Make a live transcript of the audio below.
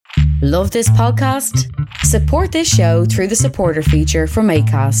Love this podcast? Support this show through the supporter feature from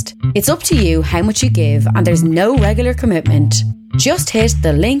Acast. It's up to you how much you give, and there's no regular commitment. Just hit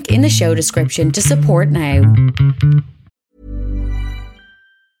the link in the show description to support now.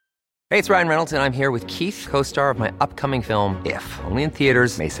 Hey, it's Ryan Reynolds, and I'm here with Keith, co-star of my upcoming film, If, only in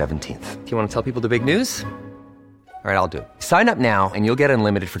theaters May 17th. Do you want to tell people the big news? All right, I'll do it. Sign up now and you'll get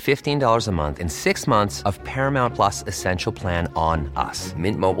unlimited for $15 a month and 6 months of Paramount Plus Essential Plan on us.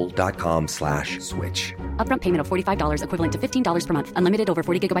 MintMobile.com/switch. Upfront payment of $45 equivalent to $15 per month. Unlimited over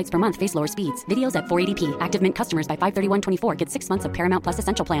 40 gigabytes per month. Face lower speeds. Videos at 480p. Active Mint customers by 531.24 get 6 months of Paramount Plus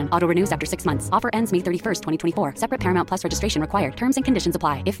Essential Plan. Auto renews after 6 months. Offer ends May 31st, 2024. Separate Paramount Plus registration required. Terms and conditions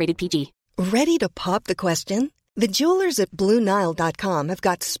apply if rated PG. Ready to pop the question? The jewelers at BlueNile.com have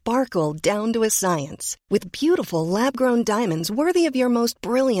got sparkle down to a science with beautiful lab-grown diamonds worthy of your most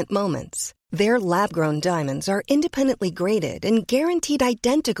brilliant moments. Their lab-grown diamonds are independently graded and guaranteed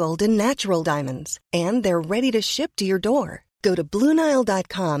identical to natural diamonds, and they're ready to ship to your door. Go to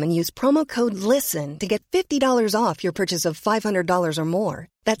BlueNile.com and use promo code LISTEN to get $50 off your purchase of $500 or more.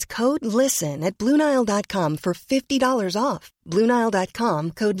 That's code LISTEN at BlueNile.com for $50 off.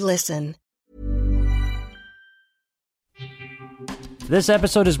 BlueNile.com, code LISTEN. This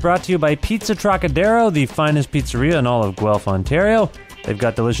episode is brought to you by Pizza Trocadero, the finest pizzeria in all of Guelph, Ontario. They've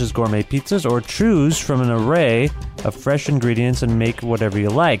got delicious gourmet pizzas, or choose from an array of fresh ingredients and make whatever you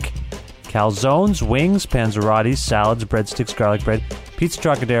like. Calzones, wings, panzerottis, salads, breadsticks, garlic bread. Pizza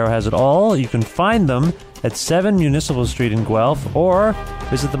Trocadero has it all. You can find them at 7 Municipal Street in Guelph, or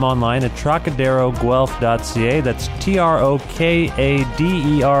visit them online at trocaderoguelph.ca. That's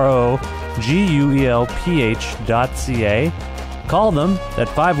TROKADEROGUELPH.ca. Call them at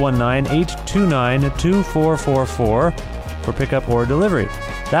 519-829-2444 for pickup or delivery.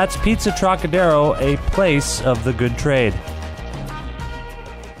 That's Pizza Trocadero, a place of the good trade.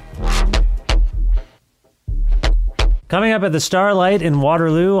 Coming up at the Starlight in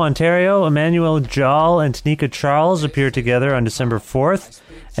Waterloo, Ontario, Emmanuel Jal and Tanika Charles appear together on December 4th,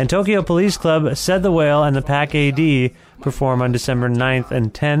 and Tokyo Police Club, Said the Whale, and the Pack AD perform on December 9th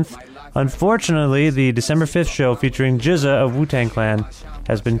and 10th. Unfortunately, the December 5th show featuring Jizza of Wu-Tang Clan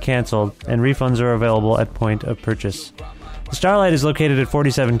has been cancelled, and refunds are available at point of purchase. The Starlight is located at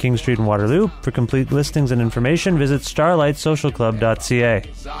 47 King Street in Waterloo. For complete listings and information, visit starlightsocialclub.ca.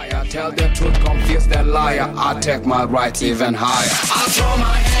 I tell the truth, confuse that liar. I take my rights even higher. I throw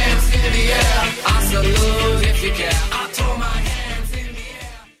my hands in the air. I salute if you care. I throw my hands in the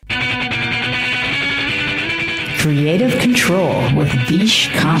air. Creative Control with Vish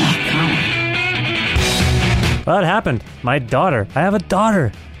Khanna. Well, it happened. My daughter. I have a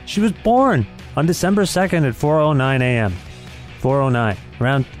daughter. She was born on December 2nd at 4:09 a.m. 4:09.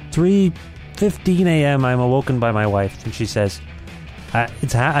 Around 3:15 a.m., I'm awoken by my wife, and she says, I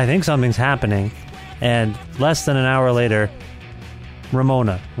think something's happening. And less than an hour later,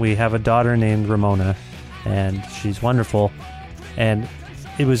 Ramona. We have a daughter named Ramona, and she's wonderful. And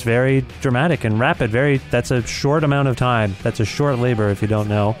it was very dramatic and rapid. That's a short amount of time. That's a short labor, if you don't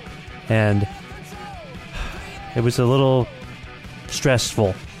know. And it was a little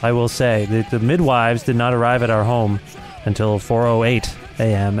stressful, I will say. The midwives did not arrive at our home until 4:08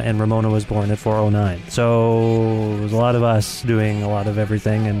 a.m., and Ramona was born at 4:09. So it was a lot of us doing a lot of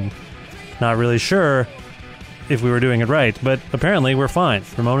everything and not really sure if we were doing it right. But apparently we're fine.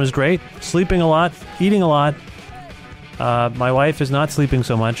 Ramona's great, sleeping a lot, eating a lot. My wife is not sleeping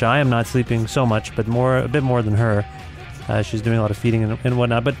so much. I am not sleeping so much, but a bit more than her. She's doing a lot of feeding and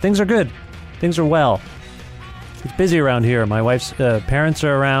whatnot. But things are good. Things are well. It's busy around here. My wife's parents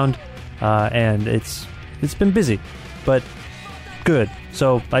are around, and it's been busy, but good.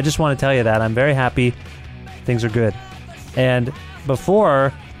 So I just want to tell you that I'm very happy. Things are good. And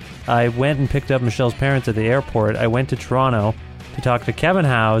before I went and picked up Michelle's parents at the airport, I went to Toronto to talk to Kevin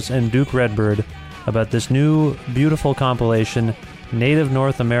Howes and Duke Redbird about this new beautiful compilation, Native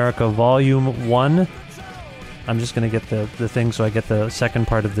North America Volume 1. I'm just going to get the thing so I get the second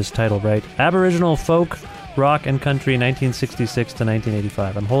part of this title right. Aboriginal Folk, Rock and Country, 1966 to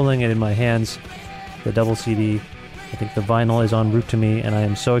 1985. I'm holding it in my hands, the double CD. I think the vinyl is en route to me, and I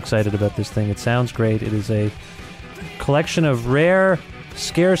am so excited about this thing. It sounds great. It is a collection of rare,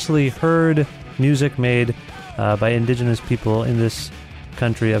 scarcely heard music made by Indigenous people in this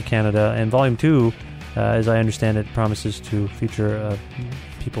country of Canada. And Volume 2, as I understand it, promises to feature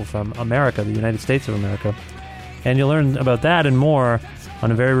people from America, the United States of America. And you'll learn about that and more on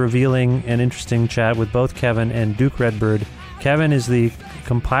a very revealing and interesting chat with both Kevin and Duke Redbird. Kevin is the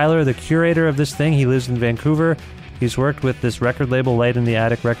compiler, the curator of this thing. He lives in Vancouver. He's worked with this record label, Light in the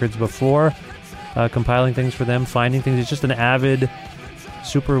Attic Records, before, compiling things for them, finding things. He's just an avid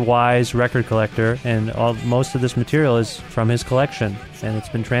super wise record collector, and most of this material is from his collection, and it's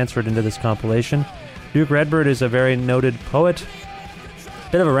been transferred into this compilation. Duke Redbird is a very noted poet,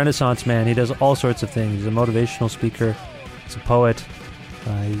 bit of a Renaissance man. He does all sorts of things. He's a motivational speaker. He's a poet.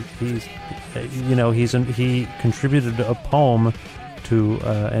 He contributed a poem to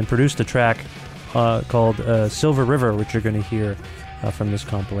and produced a track called Silver River, which you're going to hear from this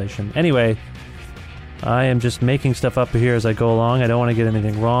compilation. Anyway, I am just making stuff up here as I go along. I don't want to get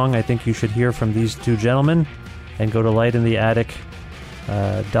anything wrong. I think you should hear from these two gentlemen and go to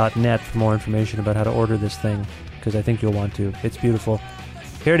lightintheattic.net for more information about how to order this thing, because I think you'll want to. It's beautiful.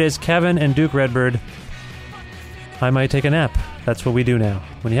 Here it is, Kevin and Duke Redbird. I might take a nap. That's what we do now.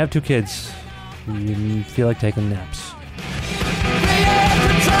 When you have two kids, you feel like taking naps.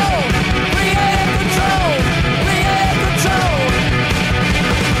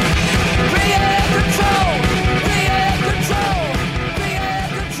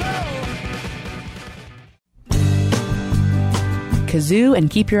 Kazoo and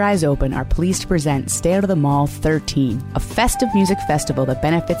Keep Your Eyes Open are pleased to present Stay Out of the Mall 13, a festive music festival that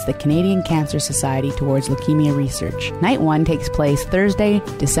benefits the Canadian Cancer Society towards leukemia research. Night 1 takes place Thursday,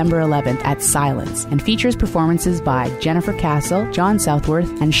 December 11th at Silence and features performances by Jennifer Castle, John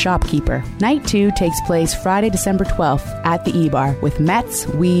Southworth, and Shopkeeper. Night 2 takes place Friday, December 12th at the E-Bar with Mets,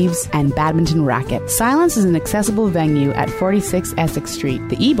 Weaves, and Badminton Racket. Silence is an accessible venue at 46 Essex Street.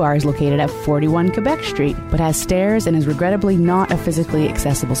 The E-Bar is located at 41 Quebec Street, but has stairs and is regrettably not a physically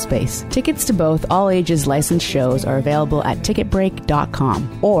accessible space. Tickets to both all-ages licensed shows are available at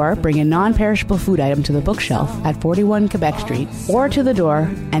ticketbreak.com, or bring a non-perishable food item to the bookshelf at 41 Quebec Street, or to the door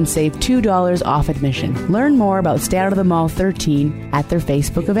and save $2 off admission. Learn more about Stay Out of the Mall 13 at their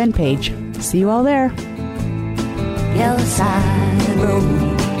Facebook event page. See you all there. Yellow Side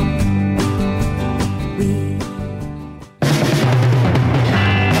Road.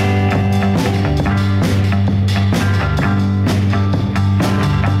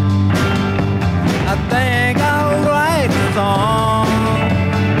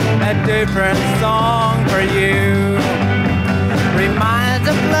 Different song for you. Reminds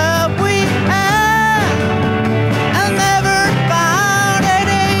of love we had and never found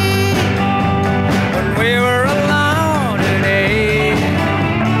any. When we were alone today,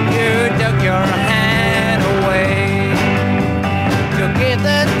 you took your hand away to get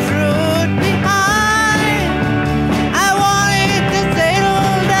the truth behind. I wanted to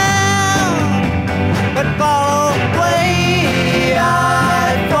settle down, but fall away.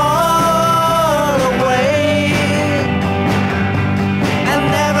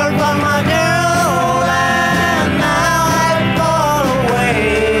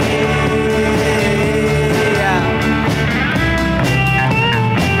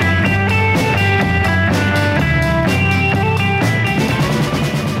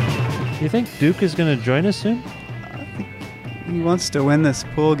 You think Duke is going to join us soon? I think he wants to win this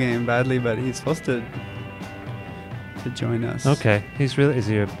pool game badly, but he's supposed to join us. Okay, is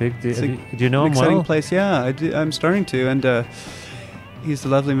he a big deal? Do you know him well? Exciting place, yeah. I'm starting to, and he's a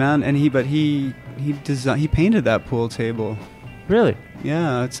lovely man. And he painted that pool table. Really?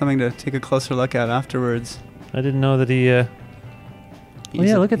 Yeah, it's something to take a closer look at afterwards. I didn't know that he. Oh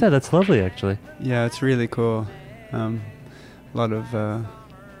yeah, look at that. That's lovely, actually. Yeah, it's really cool. A lot of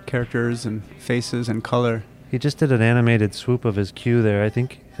characters and faces and color. He just did an animated swoop of his cue there. I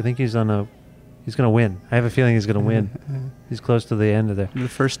think he's going to win. I have a feeling he's going to win. He's close to the end of there. The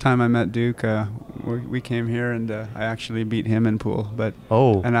first time I met Duke, we came here and I actually beat him in pool. But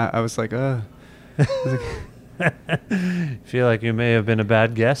and I was like, feel like you may have been a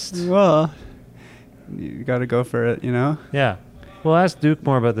bad guest. Well, you got to go for it, you know. Yeah. We'll ask Duke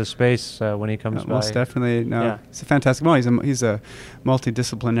more about the space when he comes by. Most definitely. No, yeah. It's a fantastic moment. He's a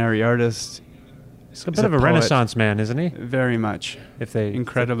multidisciplinary artist. He's a bit of a Renaissance man, isn't he? Very much.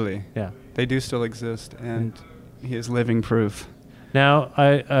 Incredibly. Yeah. They do still exist, and he is living proof. Now,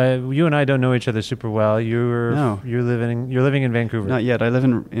 you and I don't know each other super well. You're living in Vancouver. Not yet. I live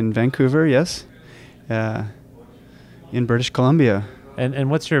in Vancouver. Yes. In British Columbia. And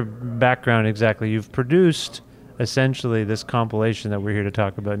what's your background exactly? You've produced essentially this compilation that we're here to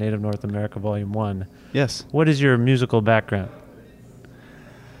talk about, Native North America Volume 1. Yes. What is your musical background?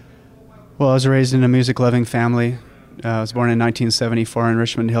 Well, I was raised in a music-loving family. I was born in 1974 in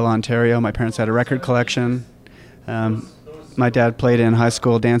Richmond Hill, Ontario. My parents had a record collection. My dad played in high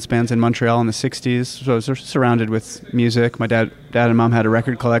school dance bands in Montreal in the 60s, so I was surrounded with music. My dad and mom had a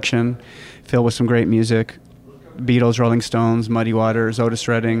record collection filled with some great music. Beatles, Rolling Stones, Muddy Waters, Otis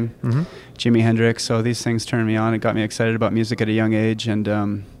Redding, Jimi Hendrix. So these things turned me on. It got me excited about music at a young age. And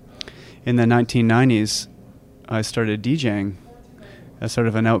in the 1990s, I started DJing. sort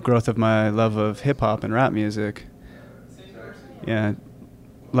of an outgrowth of my love of hip hop and rap music. Yeah,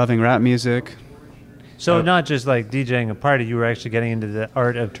 loving rap music. So not just like DJing a party, you were actually getting into the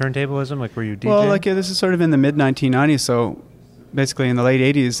art of turntablism? Like, were you DJing? Well, like, this is sort of in the mid-1990s, so basically in the late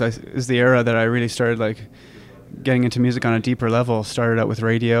 80s is the era that I really started, like, getting into music on a deeper level. Started out with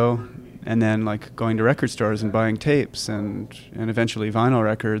radio, and then, like, going to record stores and buying tapes and eventually vinyl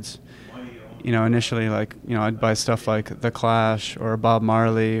records. You know, initially, like, you know, I'd buy stuff like The Clash or Bob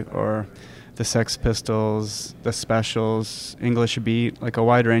Marley or the Sex Pistols, the Specials, English Beat, like a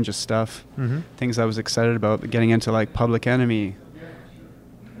wide range of stuff. Things I was excited about, getting into like Public Enemy,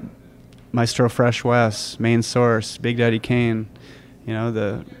 Maestro Fresh West, Main Source, Big Daddy Kane, you know,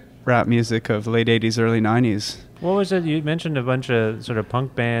 the rap music of late 80s, early 90s. What was it? You mentioned a bunch of sort of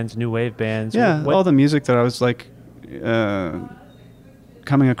punk bands, new wave bands. Yeah, all the music that I was like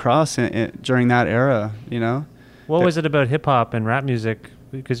coming across during that era, you know. What was it about hip-hop and rap music?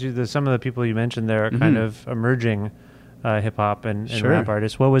 Because some of the people you mentioned there are kind of emerging hip-hop and rap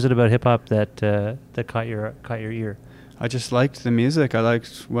artists. What was it about hip-hop that caught your ear? I just liked the music. I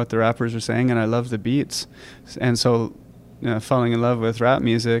liked what the rappers were saying, and I loved the beats. And so, falling in love with rap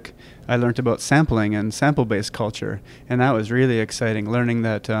music, I learned about sampling and sample-based culture, and that was really exciting. Learning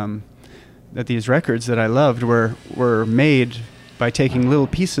that that these records that I loved were made by taking little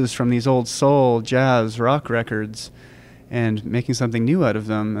pieces from these old soul, jazz, rock records, and making something new out of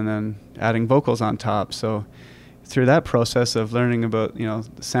them, and then adding vocals on top. So through that process of learning about, you know,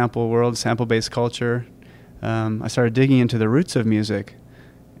 the sample world, sample-based culture, I started digging into the roots of music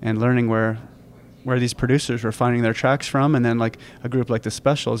and learning where these producers were finding their tracks from. And then, like, a group like the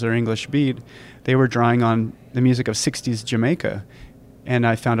Specials or English Beat, they were drawing on the music of 60s Jamaica. And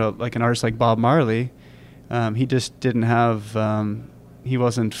I found out, like, an artist like Bob Marley, he just didn't have, he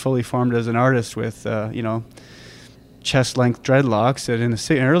wasn't fully formed as an artist with, you know, chest-length dreadlocks. And in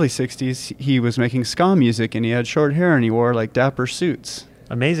the early 60s, he was making ska music, and he had short hair, and he wore, like, dapper suits.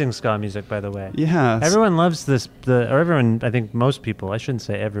 Amazing ska music, by the way. Yeah. Everyone loves this, or everyone, I think most people, I shouldn't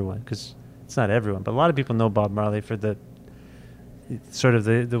say everyone, because it's not everyone, but a lot of people know Bob Marley for the sort of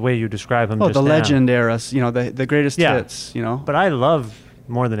the way you describe him just the now. legend era, you know, the greatest hits, you know. But I love,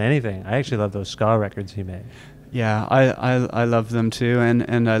 more than anything, I actually love those ska records he made. Yeah, I love them too,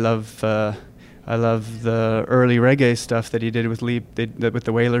 and I love the early reggae stuff that he did with that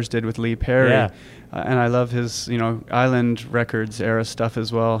the Wailers did with Lee Perry. Yeah. And I love his, you know, Island Records era stuff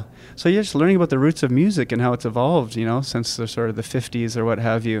as well. So you're just learning about the roots of music and how it's evolved, you know, since the sort of the 50s or what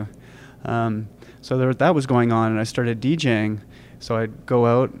have you. So that was going on, and I started DJing. So I'd go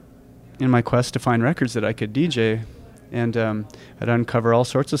out in my quest to find records that I could DJ, and I'd uncover all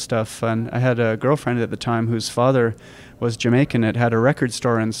sorts of stuff. And I had a girlfriend at the time whose father was Jamaican. It had a record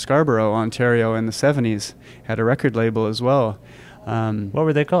store in Scarborough, Ontario in the 70s. Had a record label as well. What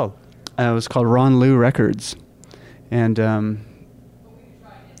were they called? It was called Ron Lou Records. And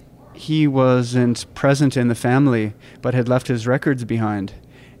he wasn't present in the family, but had left his records behind.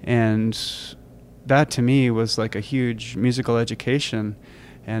 And that to me was like a huge musical education.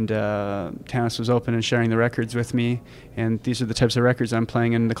 And Tanis was open and sharing the records with me. And these are the types of records I'm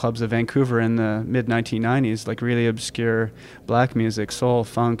playing in the clubs of Vancouver in the mid-1990s, like really obscure black music, soul,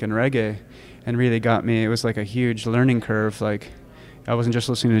 funk, and reggae. And really got me, it was like a huge learning curve. Like, I wasn't just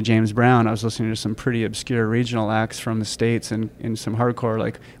listening to James Brown, I was listening to some pretty obscure regional acts from the States and some hardcore,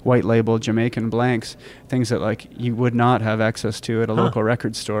 like, white label Jamaican blanks, things that, like, you would not have access to at a local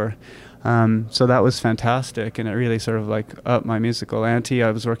record store. So that was fantastic, and it really sort of like upped my musical ante.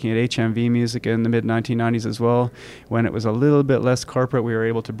 I was working at HMV Music in the mid-1990s as well. When it was a little bit less corporate, we were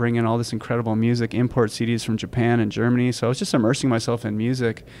able to bring in all this incredible music, import CDs from Japan and Germany. So I was just immersing myself in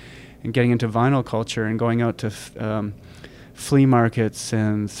music and getting into vinyl culture and going out to flea markets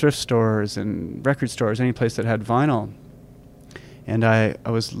and thrift stores and record stores, any place that had vinyl. And I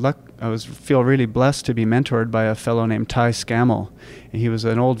feel really blessed to be mentored by a fellow named Ty Scammell. And he was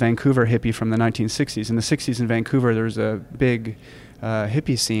an old Vancouver hippie from the 1960s. In the 60s in Vancouver, there was a big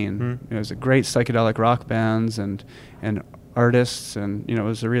hippie scene. There was a great psychedelic rock bands and artists, and it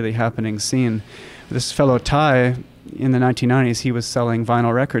was a really happening scene. This fellow Ty, in the 1990s, he was selling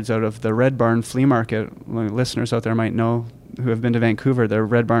vinyl records out of the Red Barn Flea Market. Listeners out there might know who have been to Vancouver. The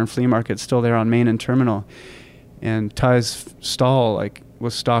Red Barn Flea Market's still there on Main and Terminal. And Ty's stall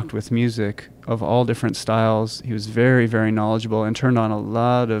was stocked with music of all different styles. He was very, very knowledgeable and turned on a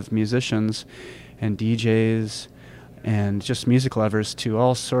lot of musicians and DJs. and just music lovers to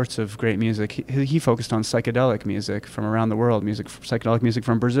all sorts of great music. He focused on psychedelic music from around the world, psychedelic music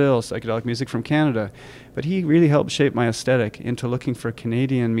from Brazil, psychedelic music from Canada. But he really helped shape my aesthetic into looking for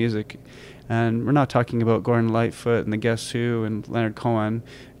Canadian music. And we're not talking about Gordon Lightfoot and the Guess Who and Leonard Cohen,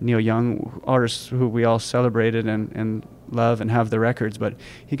 Neil Young, artists who we all celebrated and love and have the records, but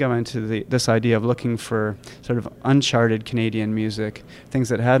he got into this idea of looking for sort of uncharted Canadian music, things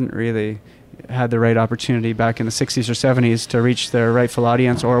that hadn't really had the right opportunity back in the 60s or 70s to reach their rightful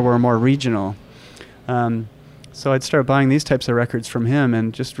audience or were more regional. So I'd start buying these types of records from him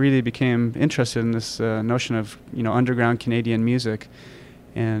and just really became interested in this notion of, underground Canadian music.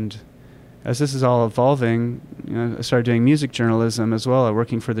 And as this is all evolving, I started doing music journalism as well,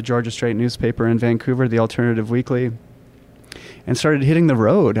 working for the Georgia Straight newspaper in Vancouver, the Alternative Weekly, and started hitting the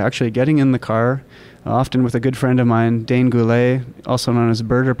road, actually getting in the car, often with a good friend of mine, Dane Goulet, also known as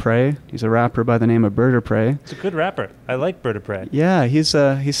Bird of Prey. He's a rapper by the name of Bird of Prey. It's a good rapper. I like Bird of Prey. Yeah, he's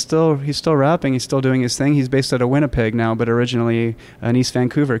still rapping. He's still doing his thing. He's based out of Winnipeg now, but originally an East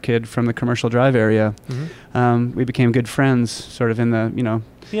Vancouver kid from the Commercial Drive area. Mm-hmm. We became good friends, sort of in the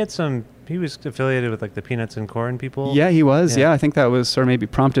He was affiliated with like the Peanuts and Corn people. Yeah, he was. Yeah, I think that was sort of maybe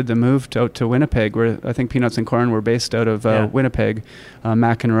prompted the move to Winnipeg, where I think Peanuts and Corn were based out of Winnipeg.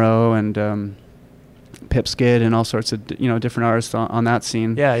 McEnroe and Pipskid and all sorts of different artists on that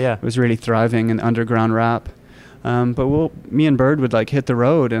scene. Yeah. It was really thriving in underground rap. But me and Bird would hit the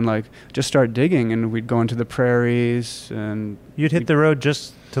road and just start digging, and we'd go into the prairies and you'd hit the road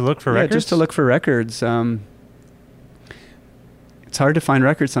just to look for records. Yeah, just to look for records. It's hard to find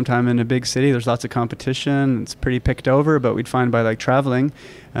records sometime in a big city. There's lots of competition. It's pretty picked over, but we'd find by traveling,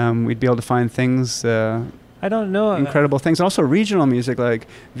 we'd be able to find things. I don't know. Incredible things. Also regional music, like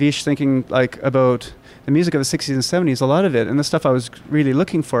Vish thinking about the music of the 60s and 70s, a lot of it. And the stuff I was really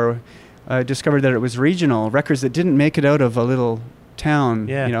looking for, I discovered that it was regional, records that didn't make it out of a little town,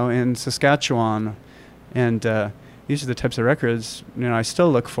 in Saskatchewan. And these are the types of records I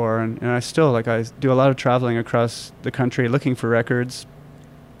still look for, and I still I do a lot of traveling across the country looking for records.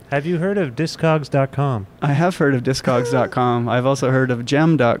 Have you heard of Discogs.com? I have heard of Discogs.com. I've also heard of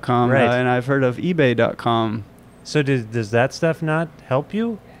Gem.com, and I've heard of eBay.com. So does that stuff not help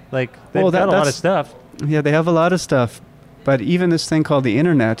you? They've got a lot of stuff. Yeah, they have a lot of stuff. But even this thing called the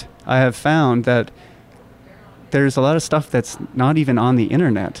internet, I have found that there's a lot of stuff that's not even on the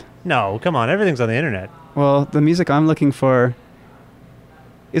internet. No, come on, everything's on the internet. Well, the music I'm looking for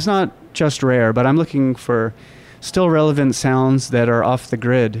is not just rare, but I'm looking for still relevant sounds that are off the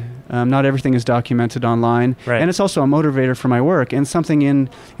grid. Not everything is documented online. Right. And it's also a motivator for my work, and something in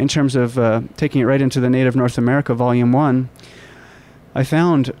terms of taking it right into the Native North America Volume 1. I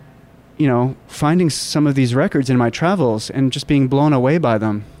found, finding some of these records in my travels and just being blown away by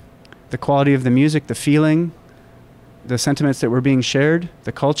them. The quality of the music, the feeling, the sentiments that were being shared,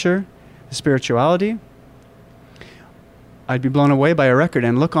 the culture, the spirituality. I'd be blown away by a record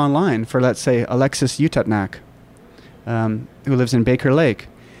and look online for, let's say, Alexis Utatnak, who lives in Baker Lake.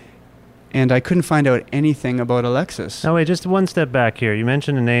 And I couldn't find out anything about Alexis. No, wait, just one step back here. You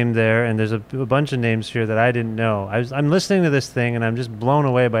mentioned a name there, and there's a bunch of names here that I didn't know. I'm listening to this thing, and I'm just blown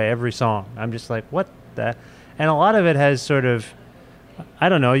away by every song. I'm just like, what the? And a lot of it has sort of, I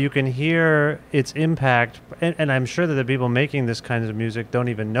don't know, you can hear its impact, and I'm sure that the people making this kind of music don't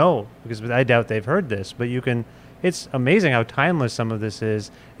even know, because I doubt they've heard this, but it's amazing how timeless some of this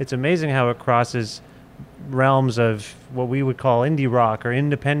is. It's amazing how it crosses realms of what we would call indie rock or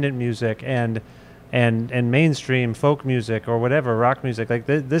independent music and mainstream folk music or whatever, rock music.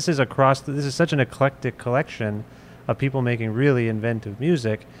 This is such an eclectic collection of people making really inventive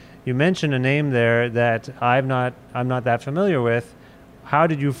music. You mentioned a name there that I'm not that familiar with. How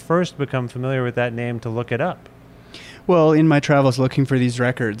did you first become familiar with that name to look it up? Well, in my travels looking for these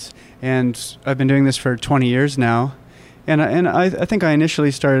records, and I've been doing this for 20 years now, and I think I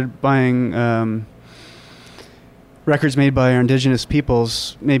initially started buying records made by our indigenous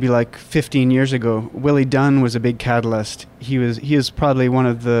peoples maybe 15 years ago. Willie Dunn was a big catalyst. He is probably one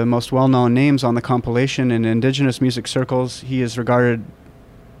of the most well-known names on the compilation in indigenous music circles. He is regarded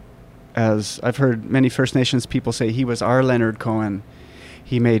as, I've heard many First Nations people say, he was our Leonard Cohen.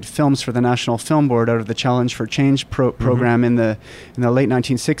 He made films for the National Film Board out of the Challenge for Change program in the late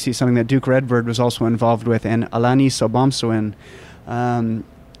 1960s, something that Duke Redbird was also involved with, and Alani Sobomsawin.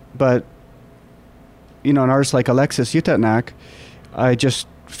 But an artist like Alexis Utatnak, I just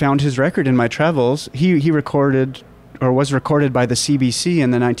found his record in my travels. He recorded, or was recorded by the CBC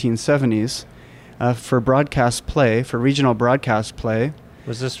in the 1970s for broadcast play, for regional broadcast play.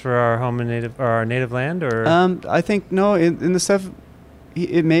 Was this for our native land, or? I think no. In the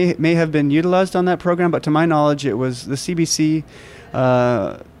it may have been utilized on that program, but to my knowledge, it was the CBC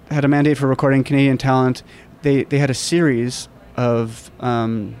had a mandate for recording Canadian talent. They had a series of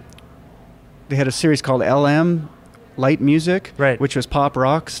they had a series called LM, light music, right, which was pop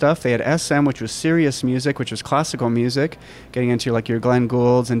rock stuff. They had SM, which was serious music, which was classical music, getting into like your Glenn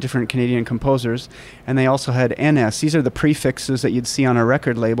Goulds and different Canadian composers. And they also had NS. These are the prefixes that you'd see on a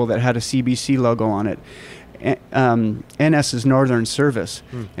record label that had a CBC logo on it. NS is Northern Service,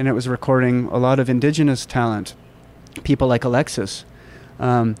 and it was recording a lot of Indigenous talent, people like Alexis.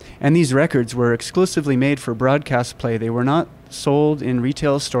 And these records were exclusively made for broadcast play. They were not sold in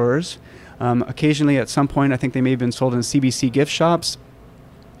retail stores. Occasionally, at some point, I think they may have been sold in CBC gift shops,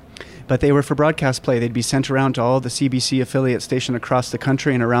 but they were for broadcast play. They'd be sent around to all the CBC affiliate stations across the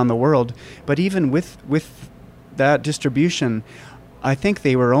country and around the world. But even with that distribution, I think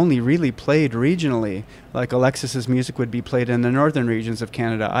they were only really played regionally. Like Alexis's music would be played in the northern regions of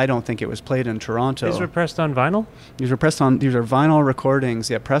Canada. I don't think it was played in Toronto. These were pressed on vinyl? These are vinyl recordings.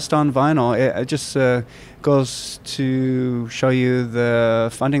 Yeah, pressed on vinyl. It just goes to show you the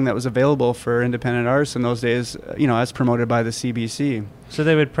funding that was available for independent artists in those days, as promoted by the CBC. So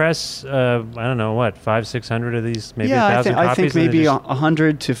they would press, I don't know, 500-600 of these, maybe 1,000 copies? I think maybe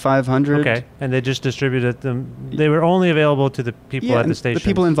 100 to 500. Okay, and they just distributed them. They were only available to the people at the station. The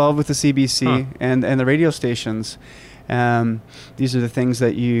people involved with the CBC and the radio stations. These are the things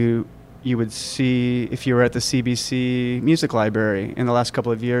that you would see if you were at the CBC Music Library. In the last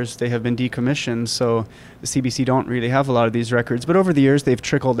couple of years, they have been decommissioned, so the CBC don't really have a lot of these records. But over the years, they've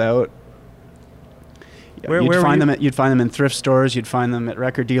trickled out. You'd find them in thrift stores. You'd find them at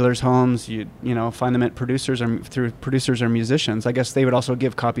record dealers' homes. You'd find them at producers or musicians. I guess they would also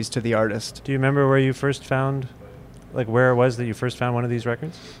give copies to the artist. Do you remember where you first found, where it was that you first found one of these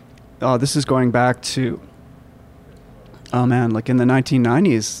records? Oh, this is going back to, in the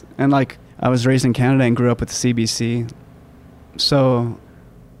 1990s. And I was raised in Canada and grew up with the CBC. So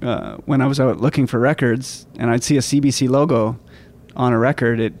when I was out looking for records and I'd see a CBC logo on a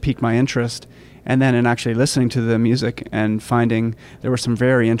record, it piqued my interest. And then in actually listening to the music and finding there were some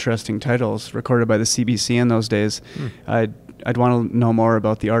very interesting titles recorded by the CBC in those days, I'd want to know more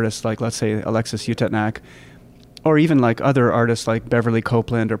about the artists, like let's say Alexis Utetnak, or even other artists like Beverly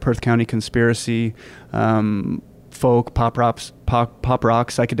Copeland or Perth County Conspiracy, folk, pop rock,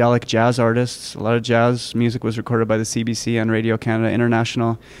 psychedelic jazz artists. A lot of jazz music was recorded by the CBC and Radio Canada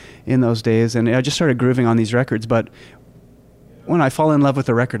International in those days. And I just started grooving on these records, but when I fall in love with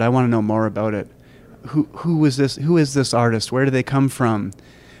a record, I want to know more about it. Who is this? Who is this artist? Where do they come from?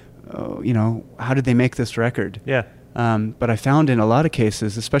 How did they make this record? Yeah. But I found in a lot of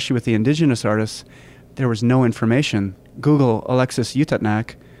cases, especially with the Indigenous artists, there was no information. Google Alexis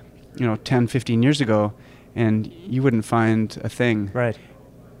Utetnak, 10, 15 years ago, and you wouldn't find a thing. Right.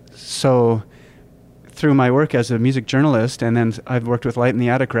 So through my work as a music journalist, and then I've worked with Light in the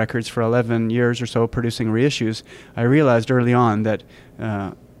Attic Records for 11 years or so producing reissues, I realized early on that,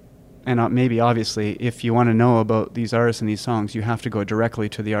 maybe obviously, if you want to know about these artists and these songs, you have to go directly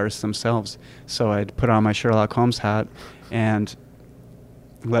to the artists themselves. So I'd put on my Sherlock Holmes hat and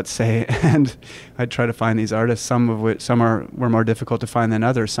I'd try to find these artists, some were more difficult to find than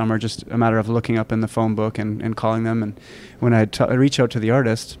others. Some are just a matter of looking up in the phone book and calling them. And when I'd reach out to the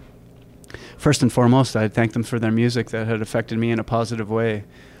artist, first and foremost, I'd thank them for their music that had affected me in a positive way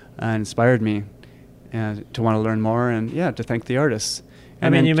and inspired me and to want to learn more and, to thank the artists.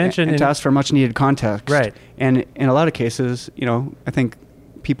 And you mentioned... And to ask for much needed context. Right. And in a lot of cases, I think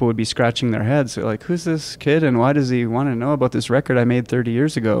people would be scratching their heads. They're like, who's this kid and why does he want to know about this record I made 30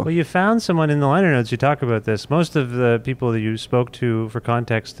 years ago? Well, you found someone in the liner notes. You talk about this. Most of the people that you spoke to for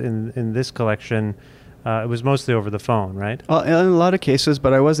context in this collection... it was mostly over the phone, right? Well, in a lot of cases,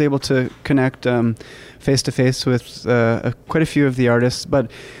 but I was able to connect face-to-face with quite a few of the artists.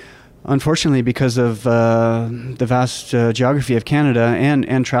 But unfortunately, because of the vast geography of Canada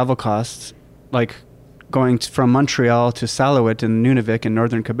and travel costs, like going from Montreal to Salouet in Nunavik in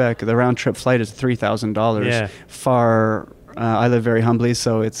northern Quebec, the round-trip flight is $3,000. Yeah. I live very humbly,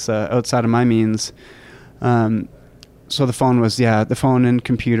 so it's outside of my means. So the phone and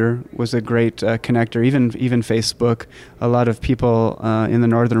computer was a great connector, even Facebook. A lot of people in the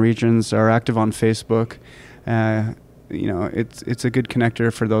northern regions are active on Facebook. It's a good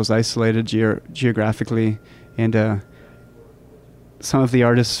connector for those isolated geographically. And some of the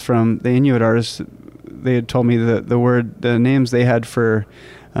artists from the Inuit artists, they had told me the names they had for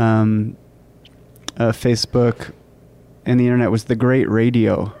Facebook and the internet was the Great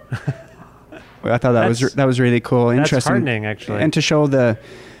Radio. I thought that was really cool, interesting. That's heartening, actually. And to show the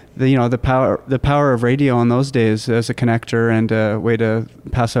the power of radio in those days as a connector and a way to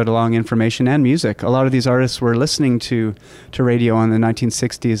pass out along information and music. A lot of these artists were listening to radio in the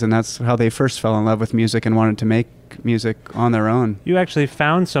 1960s, and that's how they first fell in love with music and wanted to make music on their own. You actually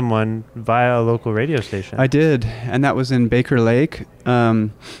found someone via a local radio station. I did, and that was in Baker Lake,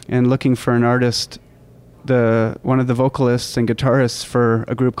 and looking for an artist, one of the vocalists and guitarists for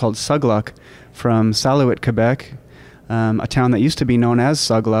a group called Sugluck from Salouet, Quebec, a town that used to be known as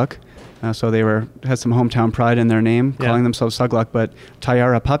Sugluck. So they had some hometown pride in their name, calling themselves Sugluck, but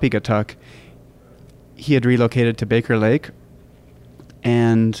Tayara Papigatuk, he had relocated to Baker Lake,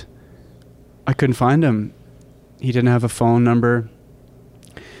 and I couldn't find him. He didn't have a phone number.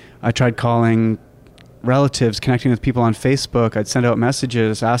 I tried calling relatives, connecting with people on Facebook. I'd send out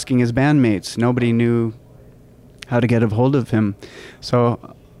messages asking his bandmates. Nobody knew how to get a hold of him.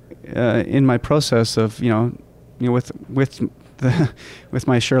 So in my process of, with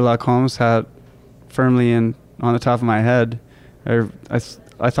my Sherlock Holmes hat firmly on the top of my head, I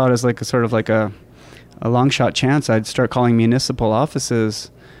thought as like a long shot chance I'd start calling municipal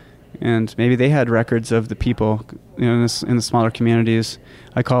offices, and maybe they had records of the people, in the smaller communities.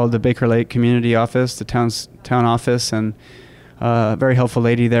 I called the Baker Lake Community Office, the town office, and a very helpful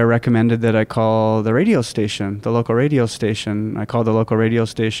lady there recommended that I call the radio station, the local radio station. I called the local radio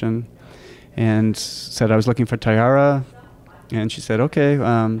station and said I was looking for Tayara, and she said, okay,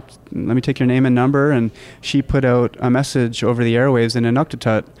 let me take your name and number, and she put out a message over the airwaves in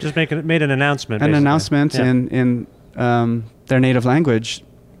Inuktitut. Just made an announcement. An announcement in their native language,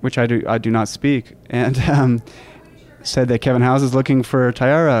 which I do not speak, and said that Kevin Howes is looking for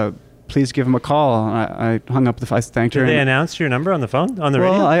Tayara. Please give him a call. I hung up I thanked her. Did they announce your number on the phone, on the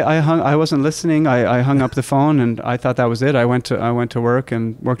radio? Well, I wasn't listening. I hung up the phone, and I thought that was it. I went to work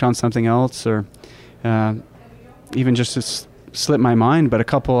and worked on something else, or even just to slip my mind. But a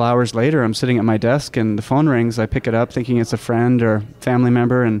couple hours later, I'm sitting at my desk, and the phone rings. I pick it up thinking it's a friend or family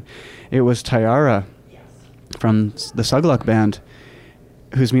member, and it was Tayara from the Sugluck Band,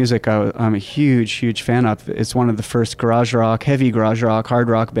 whose music I'm a huge, huge fan of. It's one of the first garage rock, heavy garage rock, hard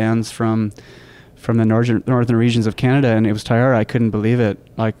rock bands from the northern regions of Canada, and it was Tayara. I couldn't believe it.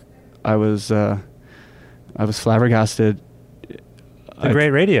 Like, I was flabbergasted.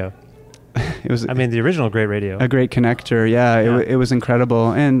 Great radio. It was. The original great radio. A great connector. Yeah. It was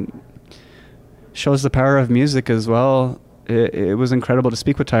incredible, and shows the power of music as well. It was incredible to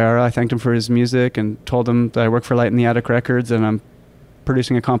speak with Tayara. I thanked him for his music and told him that I work for Light in the Attic Records, and I'm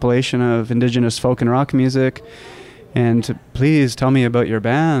producing a compilation of Indigenous folk and rock music, and to please tell me about your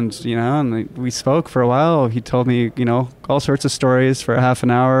band, and we spoke for a while. He told me, all sorts of stories for a half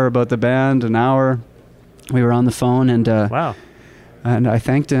an hour about the band, an hour. We were on the phone, and wow. And I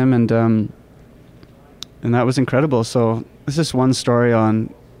thanked him, and that was incredible. So this is one story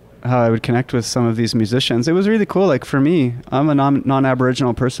on how I would connect with some of these musicians. It was really cool. Like, for me, I'm a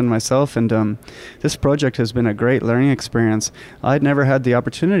non-Aboriginal person myself, and this project has been a great learning experience. I'd never had the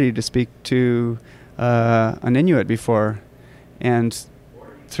opportunity to speak to an Inuit before, and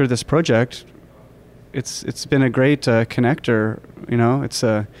through this project, it's been a great connector.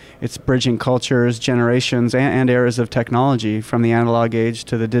 It's bridging cultures, generations, and eras of technology from the analog age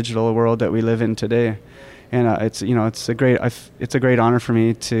to the digital world that we live in today. And it's a great honor for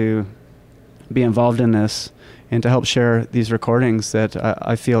me to be involved in this and to help share these recordings that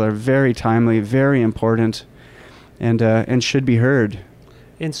I feel are very timely, very important, and should be heard.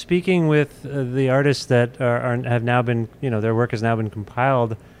 In speaking with the artists that have now been, their work has now been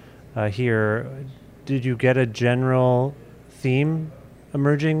compiled here, did you get a general theme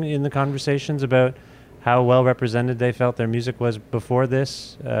emerging in the conversations about how well represented they felt their music was before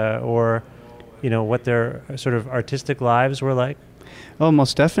this, or what their sort of artistic lives were like? Oh,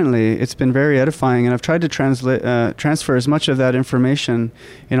 most definitely. It's been very edifying, and I've tried to transfer as much of that information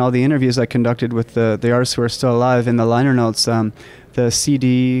in all the interviews I conducted with the artists who are still alive in the liner notes. The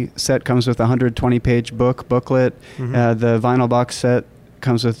CD set comes with a 120-page booklet. Mm-hmm. The vinyl box set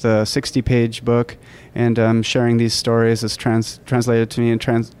comes with a 60-page book, and sharing these stories as translated to me and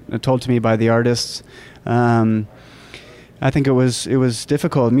told to me by the artists. I think it was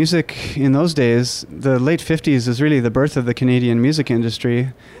difficult. Music in those days, the late 50s is really the birth of the Canadian music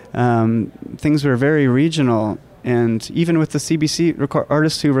industry. Things were very regional, and even with the CBC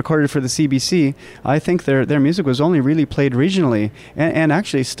artists who recorded for the CBC, I think their music was only really played regionally, and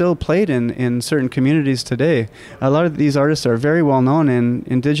actually still played in certain communities today. A lot of these artists are very well known in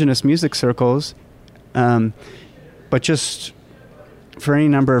Indigenous music circles, but just for any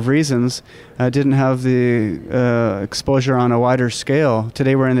number of reasons, didn't have the exposure on a wider scale.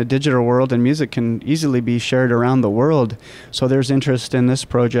 Today we're in the digital world, and music can easily be shared around the world. So there's interest in this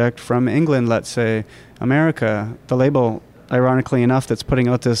project from England, let's say, America. The label, ironically enough, that's putting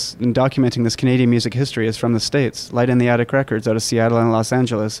out this and documenting this Canadian music history is from the States, Light in the Attic Records out of Seattle and Los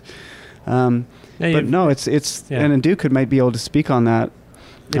Angeles. But no, and Duke might be able to speak on that.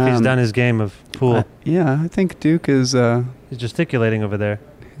 If he's done his game of pool. I think Duke is... he's gesticulating over there.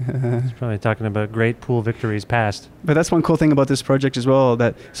 He's probably talking about great pool victories past. But that's one cool thing about this project as well,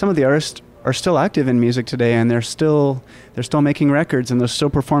 that some of the artists are still active in music today, and they're still making records, and they're still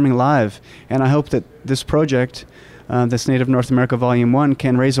performing live. And I hope that this project, this Native North America Volume 1,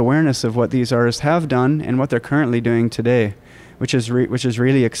 can raise awareness of what these artists have done and what they're currently doing today, which is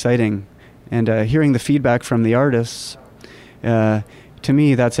really exciting. And hearing the feedback from the artists, to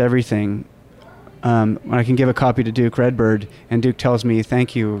me, that's everything. When I can give a copy to Duke Redbird and Duke tells me,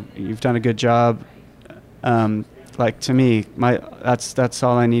 "Thank you, you've done a good job," to me, that's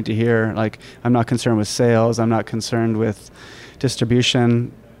all I need to hear. Like, I'm not concerned with sales, I'm not concerned with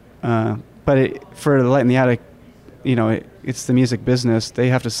distribution, but for the Light in the Attic, it's the music business. They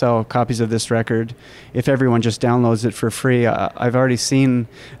have to sell copies of this record. If everyone just downloads it for free, I've already seen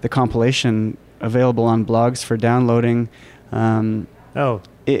the compilation available on blogs for downloading.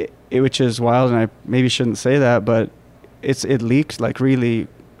 Which is wild, and I maybe shouldn't say that, but it leaked like really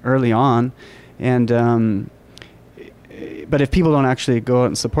early on, and but if people don't actually go out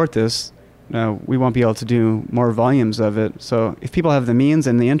and support this, we won't be able to do more volumes of it. So if people have the means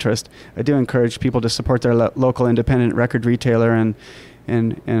and the interest, I do encourage people to support their local independent record retailer and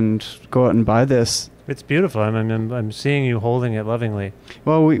go out and buy this. It's beautiful. I'm seeing you holding it lovingly.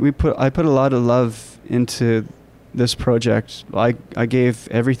 Well, I put a lot of love into this project. I gave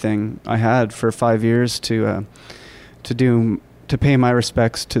everything I had for 5 years to pay my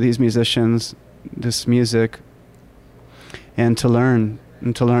respects to these musicians, this music, and to learn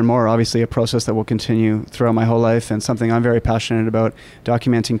more. Obviously, a process that will continue throughout my whole life, and something I'm very passionate about,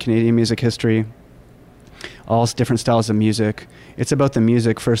 documenting Canadian music history, all different styles of music. It's about the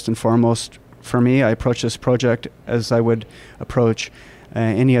music first and foremost. For me, I approach this project as I would approach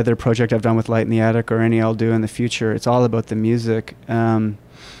any other project I've done with Light in the Attic or any I'll do in the future. It's all about the music. You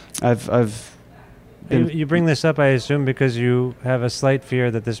bring this up, I assume, because you have a slight fear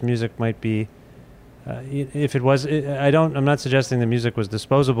that this music might be, if it was, I'm not suggesting the music was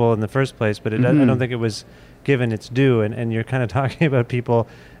disposable in the first place, but I don't think it was given its due, and you're kind of talking about people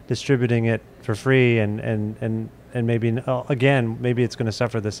distributing it for free, and maybe again, maybe it's going to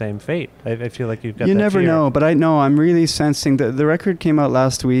suffer the same fate. I feel like you've got. You never know, but I know I'm really sensing that the record came out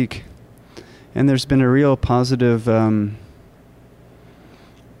last week, and there's been a real positive. There's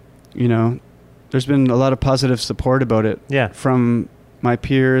been a lot of positive support about it. Yeah. From my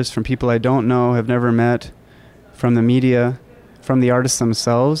peers, from people I don't know, have never met, from the media, from the artists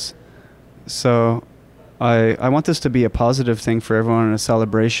themselves. So I want this to be a positive thing for everyone and a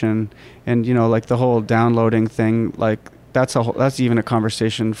celebration. And, like the whole downloading thing, like that's even a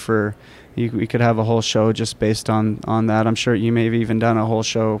conversation for, we could have a whole show just based on that. I'm sure you may have even done a whole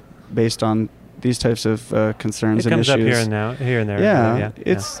show based on these types of concerns and issues. It comes up here and there. Yeah.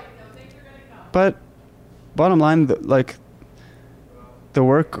 But bottom line, the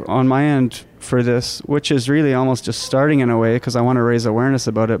work on my end for this, which is really almost just starting in a way because I want to raise awareness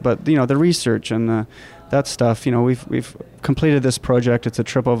about it, but the research and that stuff, we've completed this project. It's a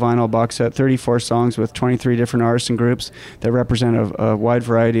triple vinyl box set, 34 songs with 23 different artists and groups that represent a wide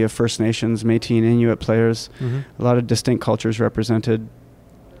variety of First Nations, Métis and Inuit players. Mm-hmm. A lot of distinct cultures represented.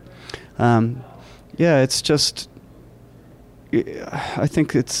 It's just, I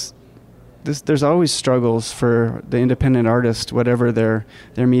think there's always struggles for the independent artist, whatever their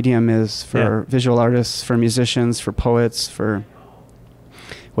medium is, for visual artists, for musicians, for poets, for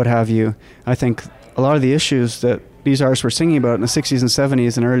what have you. I think a lot of the issues that these artists were singing about in the 60s and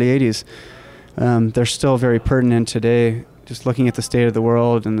 70s and early 80s, they're still very pertinent today, just looking at the state of the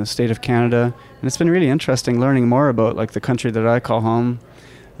world and the state of Canada. And it's been really interesting learning more about the country that I call home,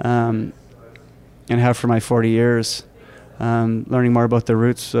 and have for my 40 years. Learning more about the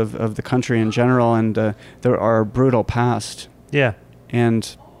roots of the country in general and our brutal past. Yeah.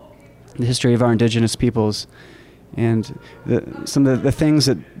 And the history of our Indigenous peoples. And some of the things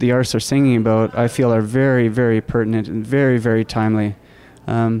that the artists are singing about, I feel, are very, very pertinent and very, very timely.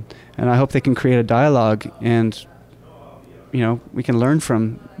 And I hope they can create a dialogue and, we can learn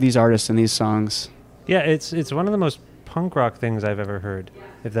from these artists and these songs. Yeah, it's one of the most punk rock things I've ever heard.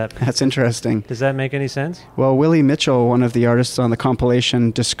 That's interesting. Does that make any sense? Well, Willie Mitchell, one of the artists on the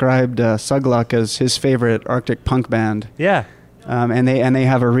compilation, described Sugluk as his favorite Arctic punk band. Yeah. and they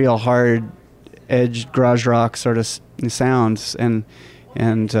have a real hard edged garage rock sort of sounds and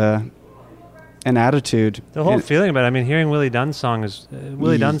attitude. The whole feeling about it. I mean, hearing Willie Dunn songs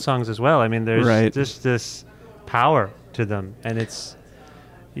as well. I mean, there's just this power to them, and it's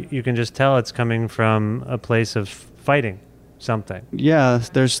you can just tell it's coming from a place of fighting something. Yeah,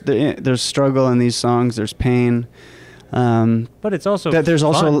 there's struggle in these songs. There's pain, but it's also there's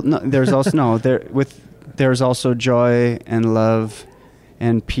also joy and love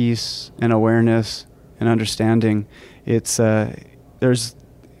and peace and awareness and understanding. It's as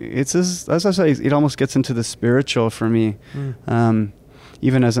I say, it almost gets into the spiritual for me.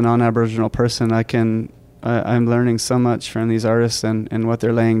 Even as a non-Aboriginal person, I'm learning so much from these artists and what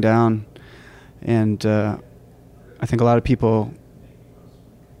they're laying down, and I think a lot of people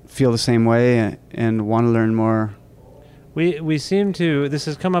feel the same way and want to learn more. We seem to. This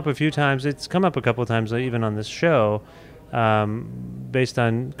has come up a few times. It's come up a couple of times, even on this show, based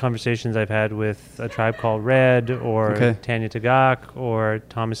on conversations I've had with A Tribe Called Red, or Tanya Tagaq, or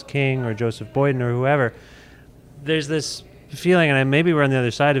Thomas King, or Joseph Boyden, or whoever. There's this feeling, and maybe we're on the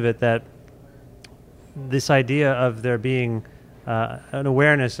other side of it, that this idea of there being an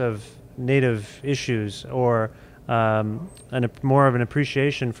awareness of Native issues, or more of an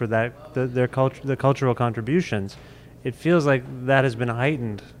appreciation for that the cultural contributions. It feels like that has been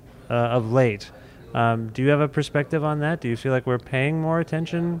heightened of late. Do you have a perspective on that? Do you feel like we're paying more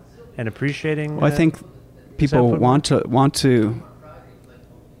attention and appreciating? Well, I think people want to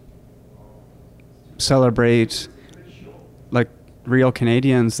celebrate like real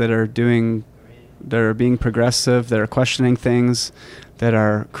Canadians that are being progressive, that are questioning things, that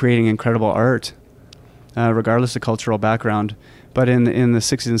are creating incredible art, regardless of cultural background. But in the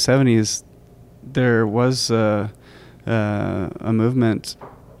 60s and 70s, there was a movement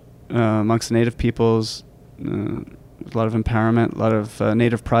amongst the Native peoples, a lot of empowerment, a lot of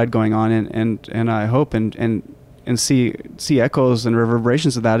Native pride going on, and I hope and see echoes and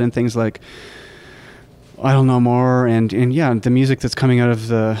reverberations of that in things like I Don't Know More, and the music that's coming out of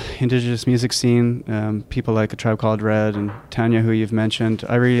the Indigenous music scene, people like A Tribe Called Red and Tanya, who you've mentioned.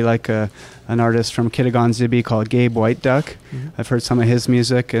 I really like an artist from Kitagon Zibi called Gabe White Duck. I've heard some of his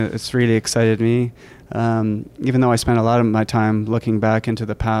music. It's really excited me. Even though I spent a lot of my time looking back into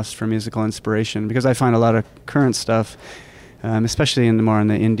the past for musical inspiration, because I find a lot of current stuff, especially in the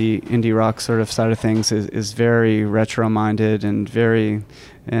indie rock sort of side of things, is very retro-minded and very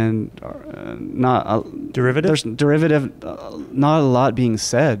not derivative. There's not a lot being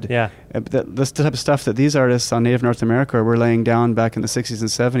said. Yeah, this type of stuff that these artists on Native North America were laying down back in the 60s and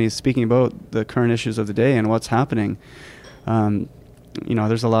 70s, speaking about the current issues of the day and what's happening.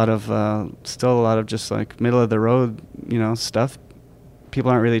 There's still a lot of just like middle of the road, stuff.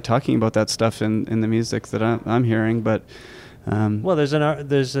 People aren't really talking about that stuff in the music that I'm hearing, but. Well, there's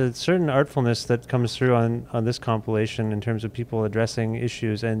a certain artfulness that comes through on this compilation in terms of people addressing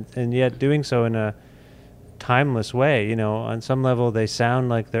issues and yet doing so in a timeless way. On some level they sound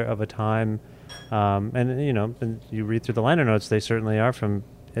like they're of a time, and you read through the liner notes, they certainly are from,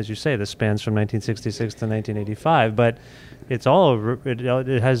 as you say, this spans from 1966 to 1985. But it's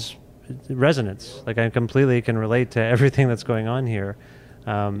it has resonance. Like I completely can relate to everything that's going on here,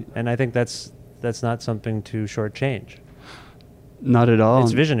 and I think that's not something to shortchange. Not at all.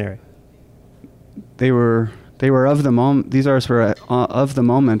 It's visionary. They were of the moment. These artists were of the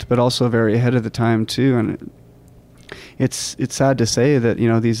moment, but also very ahead of the time too. And it's sad to say that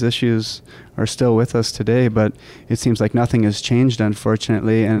these issues are still with us today, but it seems like nothing has changed,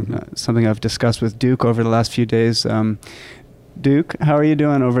 unfortunately. And something I've discussed with Duke over the last few days. Duke, how are you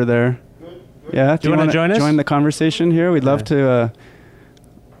doing over there? Good. Yeah. Do you want to join us? Join the conversation here. We'd love to.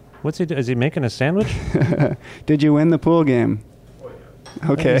 What's he do? Is he making a sandwich? Did you win the pool game?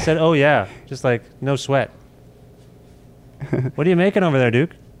 Okay. He said, "Oh yeah," just like no sweat. What are you making over there,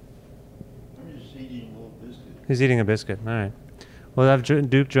 Duke? I'm just eating a little biscuit. He's eating a biscuit. All right. We'll have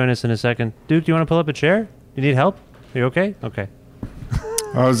Duke join us in a second. Duke, do you want to pull up a chair? You need help? Are you okay? Okay.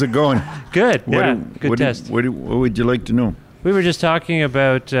 How's it going? Good. Good test. What would you like to know? We were just talking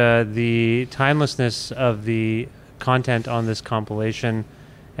about the timelessness of the content on this compilation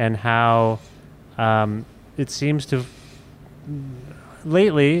and how it seems to...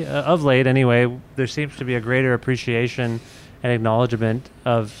 Lately, of late anyway, there seems to be a greater appreciation and acknowledgement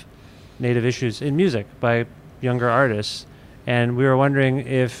of Native issues in music by younger artists. And we were wondering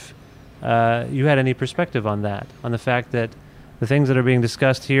if you had any perspective on that, on the fact that the things that are being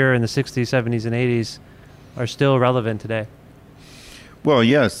discussed here in the 60s, 70s, and 80s are still relevant today. Well,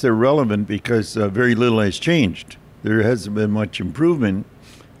 yes, they're relevant because very little has changed. There hasn't been much improvement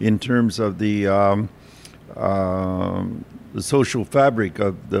in terms of the the social fabric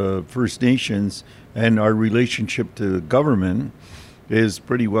of the First Nations and our relationship to the government is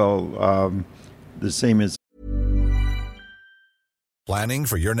pretty well the same as. Planning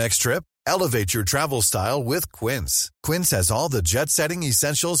for your next trip? Elevate your travel style with Quince. Quince has all the jet-setting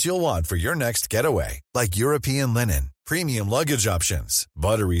essentials you'll want for your next getaway, like European linen, premium luggage options,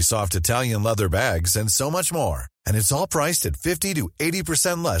 buttery soft Italian leather bags, and so much more. And it's all priced at 50 to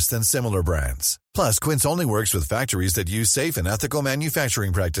 80% less than similar brands. Plus, Quince only works with factories that use safe and ethical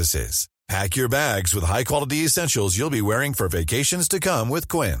manufacturing practices. Pack your bags with high-quality essentials you'll be wearing for vacations to come with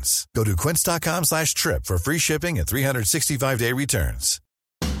Quince. Go to quince.com/trip for free shipping and 365-day returns.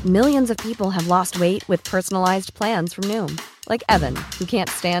 Millions of people have lost weight with personalized plans from Noom. Like Evan, who can't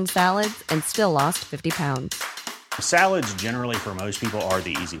stand salads and still lost 50 pounds. Salads generally for most people are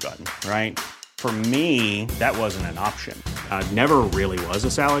the easy button, right? For me, that wasn't an option. I never really was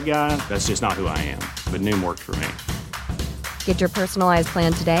a salad guy. That's just not who I am. But Noom worked for me. Get your personalized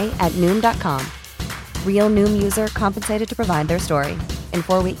plan today at Noom.com. Real Noom user compensated to provide their story. In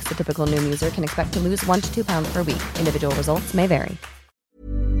 4 weeks, the typical Noom user can expect to lose 1 to 2 pounds per week. Individual results may vary.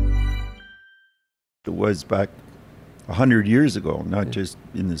 It was back 100 years ago, not just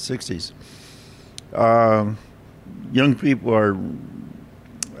in the 60s. Young people are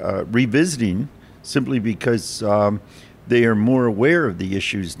revisiting simply because they are more aware of the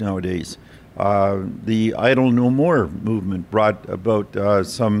issues nowadays. The Idle No More movement brought about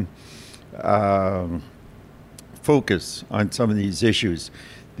some focus on some of these issues.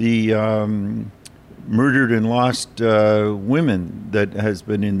 The murdered and lost women that has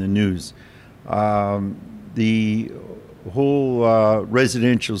been in the news. The whole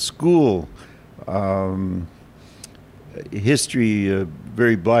residential school history,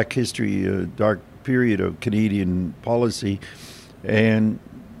 very black history, dark period of Canadian policy, and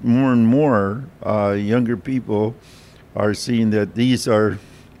more younger people are seeing that these are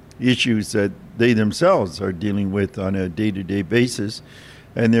issues that they themselves are dealing with on a day-to-day basis,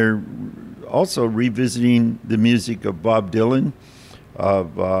 and they're also revisiting the music of Bob Dylan,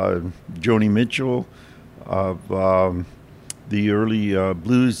 of Joni Mitchell, of the early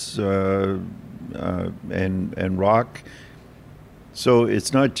blues and rock. So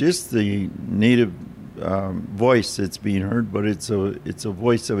it's not just the native voice that's being heard, but it's a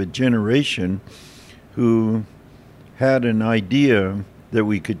voice of a generation who had an idea that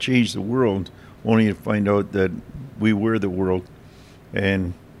we could change the world, only to find out that we were the world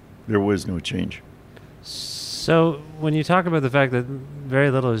and there was no change. So when you talk about the fact that very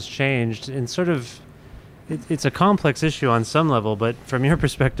little has changed, and sort of it's a complex issue on some level, but from your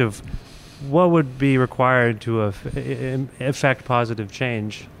perspective, what would be required to affect positive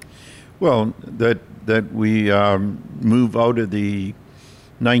change? Well, that we move out of the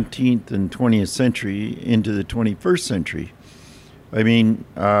 19th and 20th century into the 21st century. I mean,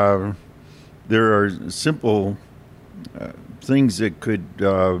 there are simple things that could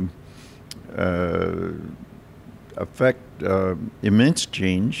affect immense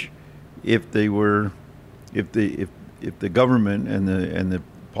change if the government and the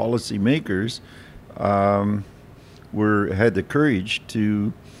policy makers had the courage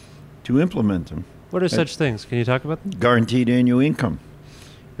to implement them. What are such things? Can you talk about them? Guaranteed annual income.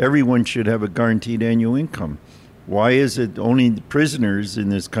 Everyone should have a guaranteed annual income. Why is it only the prisoners in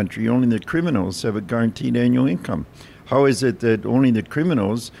this country, only the criminals have a guaranteed annual income? How is it that only the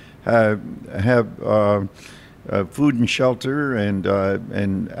criminals have food and shelter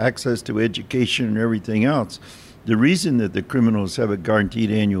and access to education and everything else? The reason that the criminals have a guaranteed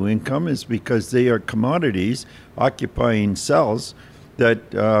annual income is because they are commodities occupying cells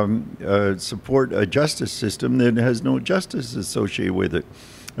that support a justice system that has no justice associated with it.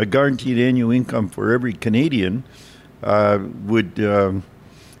 A guaranteed annual income for every Canadian would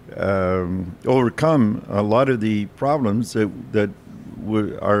overcome a lot of the problems that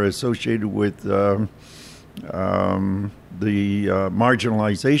are associated with the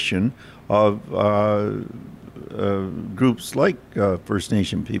marginalization of groups like First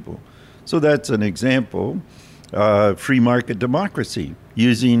Nation people. So that's an example. Free market democracy,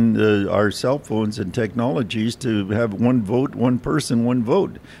 using our cell phones and technologies to have one vote, one person, one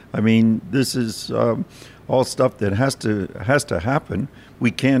vote. I mean, this is all stuff that has to happen. We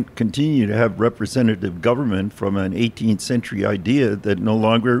can't continue to have representative government from an 18th century idea that no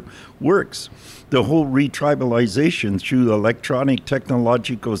longer works. The whole retribalization through electronic,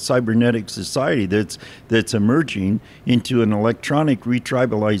 technological, cybernetic society that's emerging into an electronic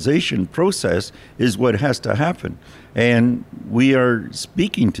retribalization process is what has to happen. And we are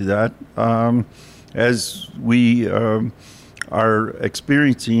speaking to that as we are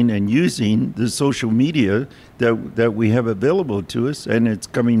experiencing and using the social media that we have available to us, and it's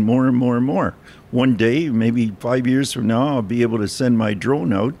coming more and more and more. One day, maybe 5 years from now, I'll be able to send my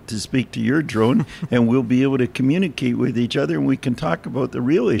drone out to speak to your drone, and we'll be able to communicate with each other, and we can talk about the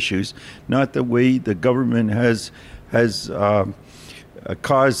real issues, not the way the government has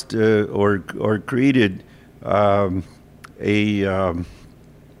caused or created a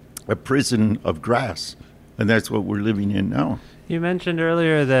prison of grass, and that's what we're living in now. You mentioned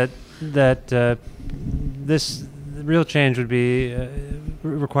earlier that this real change would be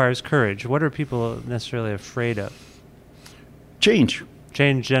requires courage. What are people necessarily afraid of? Change.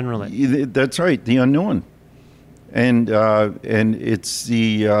 Change generally. That's right. The unknown, and it's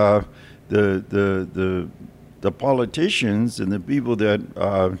the politicians and the people that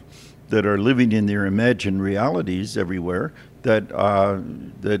are living in their imagined realities everywhere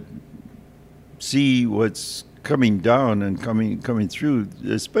that see what's coming down and coming through,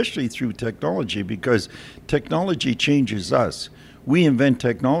 especially through technology, because technology changes us. We invent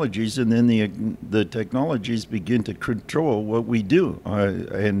technologies, and then the technologies begin to control what we do.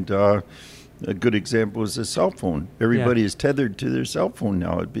 A good example is a cell phone. Everybody is tethered to their cell phone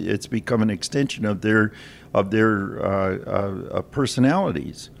now. It's become an extension of their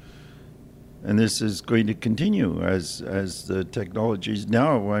personalities. And this is going to continue as the technologies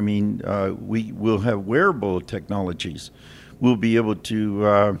now. I mean, we will have wearable technologies. We'll be able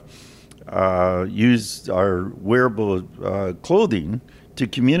to use our wearable clothing to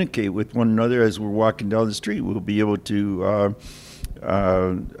communicate with one another as we're walking down the street. We'll be able to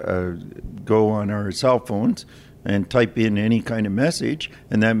go on our cell phones and type in any kind of message,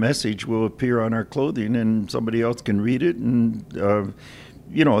 and that message will appear on our clothing, and somebody else can read it. And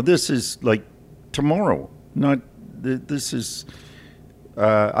this is like tomorrow. This is.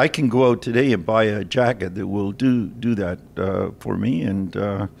 I can go out today and buy a jacket that will do that for me. And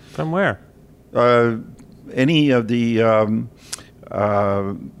from where? Any of the.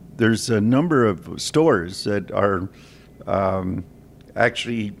 There's a number of stores that are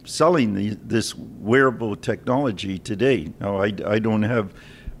actually selling this wearable technology today. Now, I don't have.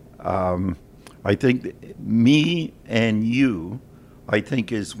 I think Me and You, I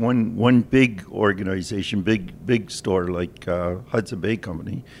think, is one big organization, big store like Hudson Bay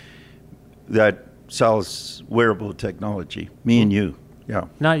Company that sells wearable technology. Me and You, yeah.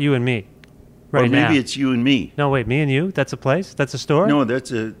 Not You and Me, right? Or maybe now. it's You and Me. No, wait, Me and You. That's a place. That's a store. No,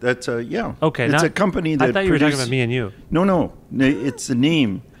 that's a yeah. Okay, it's a company that. I thought you were talking about Me and You. No, it's the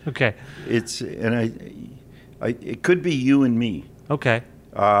name. Okay. It could be You and Me. Okay.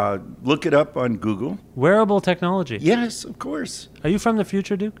 Look it up on Google. Wearable technology. Yes, of course. Are you from the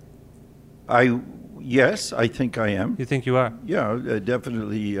future, Duke? Yes, I think I am. You think you are? Yeah,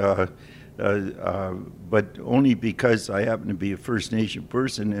 definitely. But only because I happen to be a First Nation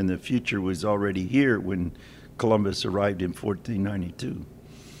person, and the future was already here when Columbus arrived in 1492.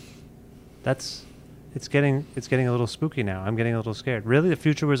 It's getting a little spooky now. I'm getting a little scared. Really, the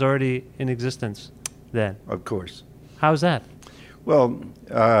future was already in existence then? Of course. How's that? Well,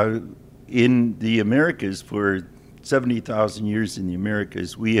 in the Americas, for 70,000 years in the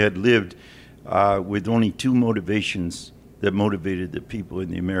Americas, we had lived with only two motivations that motivated the people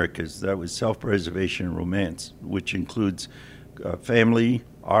in the Americas. That was self-preservation and romance, which includes family,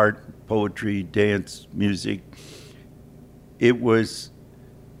 art, poetry, dance, music. It was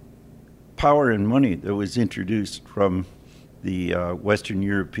power and money that was introduced from the Western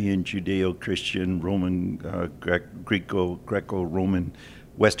European, Judeo-Christian, Roman, Greco-Roman,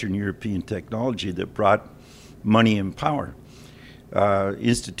 Western European technology that brought money and power,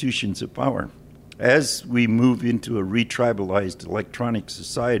 institutions of power. As we move into a retribalized electronic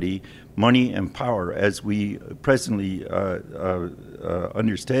society, money and power, as we presently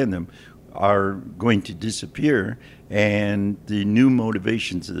understand them, are going to disappear, and the new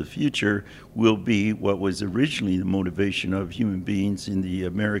motivations of the future will be what was originally the motivation of human beings in the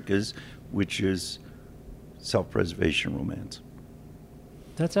Americas, which is self-preservation romance.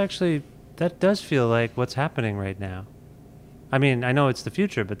 That does feel like what's happening right now. I mean, I know it's the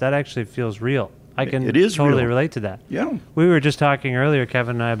future, but that actually feels real. I can totally relate to that. Yeah. We were just talking earlier,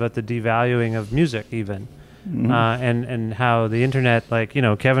 Kevin and I, about the devaluing of music even. Mm-hmm. And how the internet,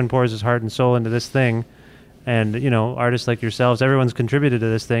 Kevin pours his heart and soul into this thing, and artists like yourselves, everyone's contributed to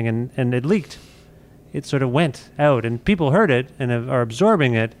this thing, and it leaked. It sort of went out, and people heard it and are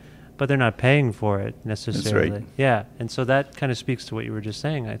absorbing it, but they're not paying for it necessarily. That's right. Yeah, and so that kind of speaks to what you were just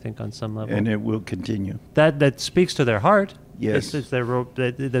saying, I think, on some level. And it will continue. That speaks to their heart. Yes.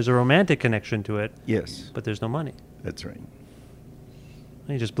 There's a romantic connection to it. Yes. But there's no money. That's right.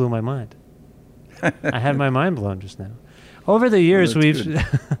 You just blew my mind. I had my mind blown just now. Over the years, we've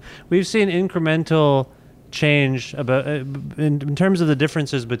seen incremental change about in terms of the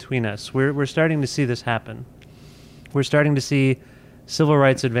differences between us. We're starting to see this happen. We're starting to see civil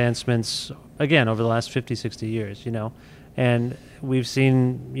rights advancements again over the last 50, 60 years, and we've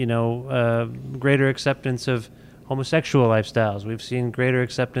seen, greater acceptance of homosexual lifestyles. We've seen greater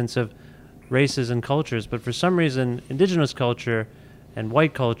acceptance of races and cultures, but for some reason, indigenous culture and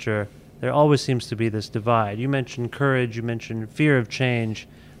white culture, there always seems to be this divide. You mentioned courage, you mentioned fear of change,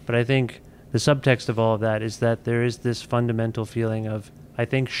 but I think the subtext of all of that is that there is this fundamental feeling of, I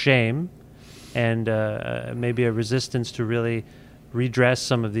think, shame and maybe a resistance to really redress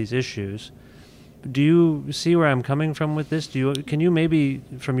some of these issues. Do you see where I'm coming from with this? Can you maybe,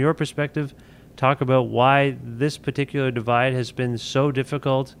 from your perspective, talk about why this particular divide has been so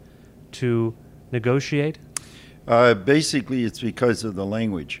difficult to negotiate? Basically, it's because of the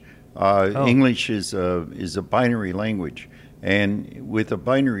language. English is a binary language. And with a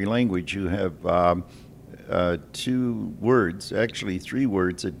binary language, you have two words, actually three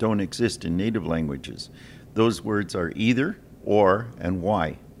words that don't exist in native languages. Those words are either, or, and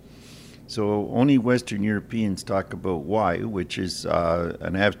why. So only Western Europeans talk about why, which is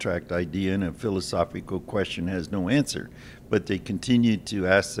an abstract idea and a philosophical question has no answer. But they continue to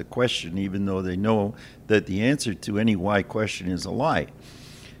ask the question even though they know that the answer to any why question is a lie.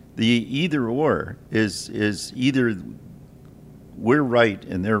 The either or is either we're right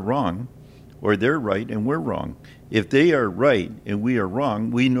and they're wrong, or they're right and we're wrong. If they are right and we are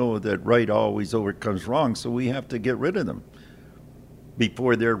wrong, we know that right always overcomes wrong, so we have to get rid of them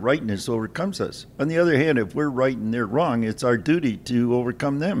before their rightness overcomes us. On the other hand, if we're right and they're wrong, it's our duty to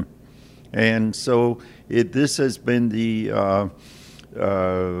overcome them. And so this has been the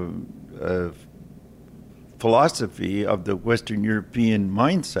philosophy of the Western European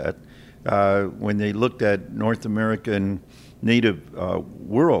mindset when they looked at North American native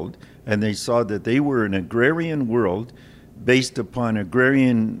world, and they saw that they were an agrarian world based upon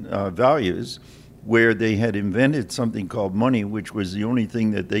agrarian values, where they had invented something called money, which was the only thing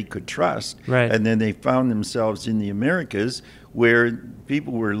that they could trust. Right. And then they found themselves in the Americas, where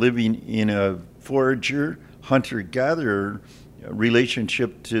people were living in a forager, hunter-gatherer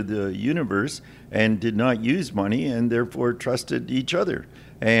relationship to the universe and did not use money and therefore trusted each other.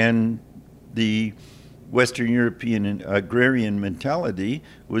 And the Western European agrarian mentality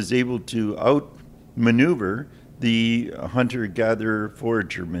was able to outmaneuver the hunter-gatherer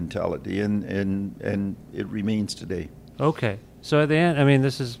forager mentality, and it remains today. Okay. So at the end, I mean,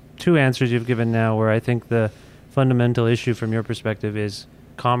 this is two answers you've given now where I think the fundamental issue from your perspective is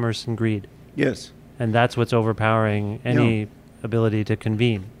commerce and greed. Yes. And that's what's overpowering any ability to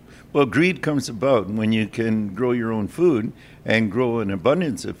convene. Well, greed comes about when you can grow your own food and grow an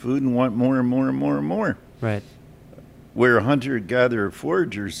abundance of food and want more and more and more and more. Right. Where a hunter-gatherer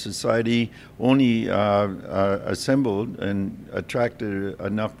forager society only assembled and attracted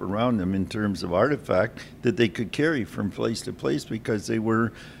enough around them in terms of artifact that they could carry from place to place because they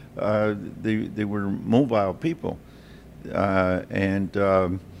were mobile people, and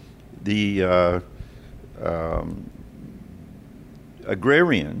the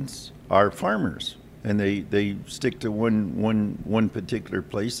agrarians are farmers, and they stick to one particular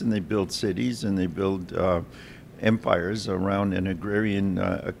place, and they build cities and they build empires around an agrarian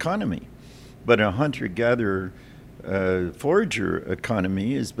economy. But a hunter-gatherer forager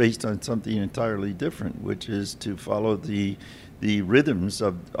economy is based on something entirely different, which is to follow the rhythms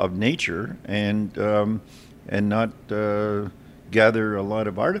of nature and not gather a lot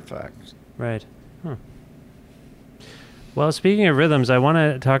of artifacts. Right. Huh. Well, speaking of rhythms, I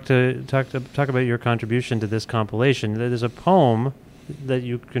want to talk about your contribution to this compilation. There's a poem that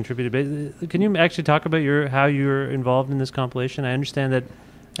you contributed. Can you actually talk about how you're involved in this compilation? I understand that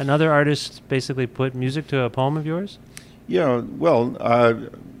another artist basically put music to a poem of yours? Yeah, well,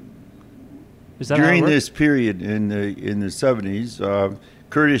 Is that during this period in the 70s,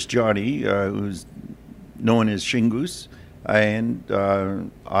 Curtis Johnny, who's known as Shingus, and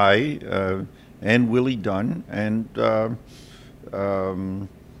I, and Willie Dunn, and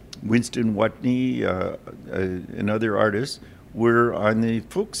Winston Watney, and other artists were on the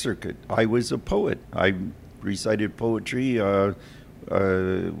folk circuit. I was a poet. I recited poetry, was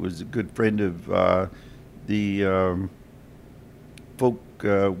a good friend of the folk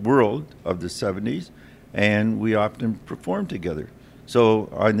world of the 70s, and we often performed together. So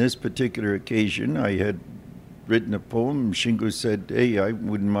on this particular occasion, I had written a poem. Shingo said, hey, I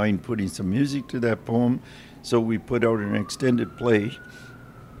wouldn't mind putting some music to that poem. So we put out an extended play,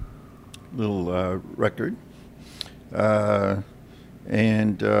 little record.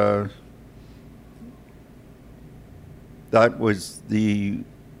 And that was the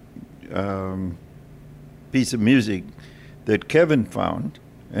piece of music that Kevin found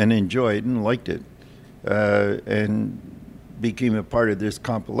and enjoyed and liked it, and became a part of this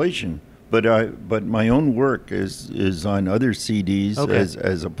compilation. But my own work is on other CDs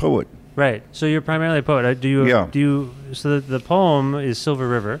as a poet. Right. So you're primarily a poet. Do you? So the poem is Silver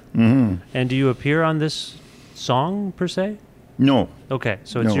River, and do you appear on this song per se? No. Okay.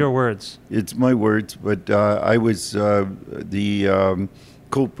 So it's your words. It's my words, but I was the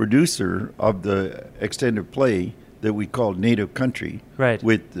co-producer of the extended play that we called Native Country, right?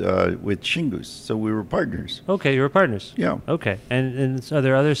 With Shingus, so we were partners. Okay, you were partners. Yeah. Okay, and are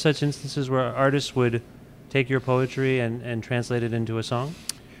there other such instances where artists would take your poetry and translate it into a song?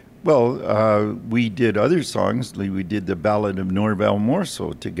 Well, we did other songs. We did the Ballad of Norval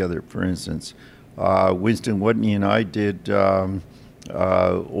Morso together, for instance. Winston Whitney and I did Old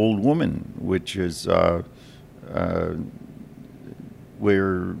Woman, which is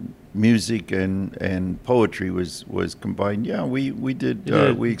where music and poetry was combined. Yeah, we did.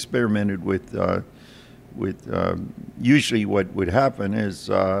 We experimented with usually what would happen is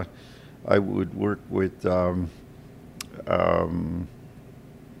I would work with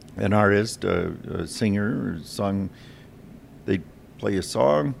an artist, a singer, they'd play a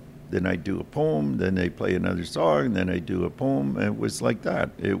song, then I'd do a poem, then they play another song, then I'd do a poem. And it was like that.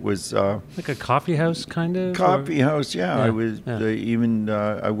 It was like a coffee house kind of? Coffee house, yeah. I was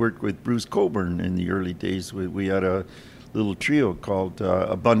I worked with Bruce Cockburn in the early days. We had a little trio called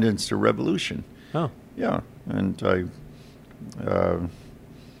Abundance to Revolution. Oh. Yeah, and I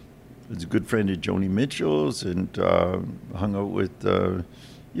was a good friend of Joni Mitchell's and hung out with the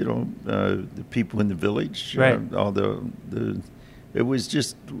people in the village. Right. All the it was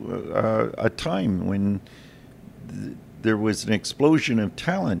just a time when there was an explosion of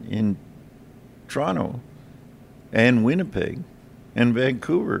talent in Toronto and Winnipeg and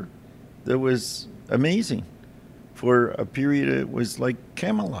Vancouver that was amazing. For a period, it was like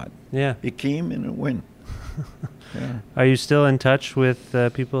Camelot. Yeah. It came and it went. Yeah. Are you still in touch with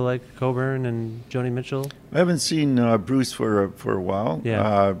people like Cockburn and Joni Mitchell? I haven't seen Bruce for a while.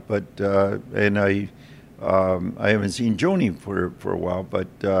 Yeah. And I haven't seen Joni for a while. But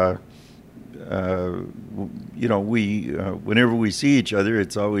we whenever we see each other,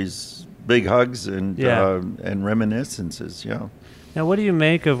 it's always big hugs and reminiscences. Yeah. Now, what do you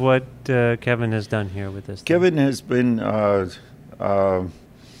make of what Kevin has done here with this? Kevin has been a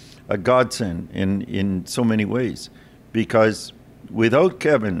godsend in so many ways, because without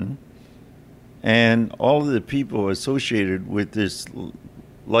Kevin and all of the people associated with this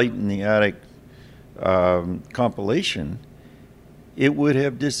Light in the Attic compilation, it would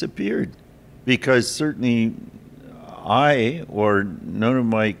have disappeared, because certainly I or none of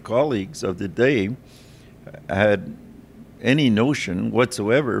my colleagues of the day had any notion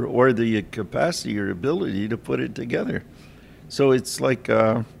whatsoever or the capacity or ability to put it together. So it's like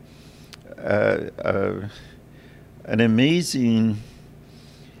an amazing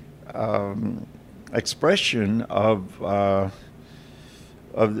expression of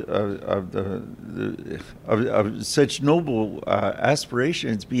such noble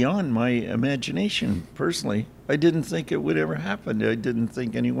aspirations beyond my imagination. Personally, I didn't think it would ever happen. I didn't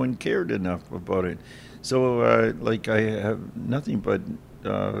think anyone cared enough about it. So, I have nothing but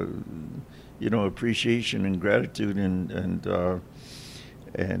appreciation and gratitude and the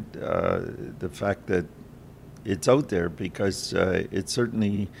fact that it's out there, because it's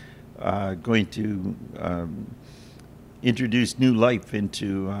certainly going to introduce new life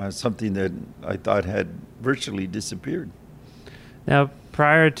into something that I thought had virtually disappeared. Now,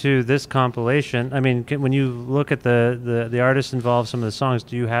 prior to this compilation, I mean, when you look at the artists involved, some of the songs,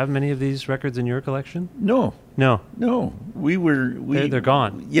 do you have many of these records in your collection? No. They're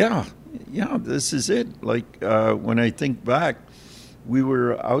gone. Yeah, this is it. Like, when I think back, we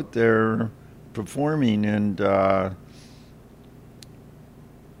were out there performing, and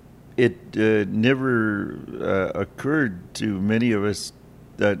it never occurred to many of us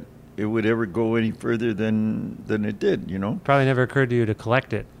that it would ever go any further than it did, Probably never occurred to you to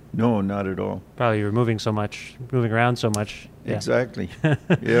collect it. No, not at all. Probably you were moving around so much. Yeah. Exactly.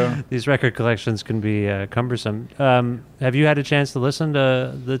 Yeah. These record collections can be cumbersome. Have you had a chance to listen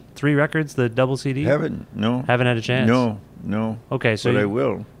to the 3 records, the double CD? Haven't had a chance. No. Okay, so I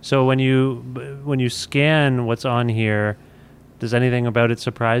will. So when you scan what's on here, does anything about it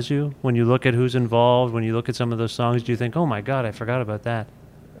surprise you? When you look at who's involved, when you look at some of those songs, do you think, "Oh my God, I forgot about that"?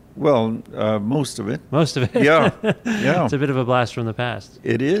 Well, most of it. Most of it? Yeah. It's a bit of a blast from the past.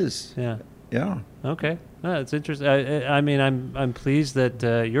 It is. Yeah. Okay. It's interesting. I mean, I'm pleased that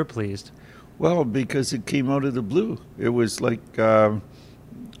you're pleased. Well, because it came out of the blue. It was like I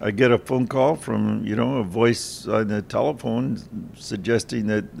get a phone call from, a voice on the telephone suggesting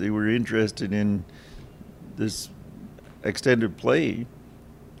that they were interested in this extended play.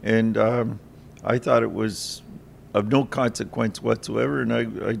 And I thought it was of no consequence whatsoever, and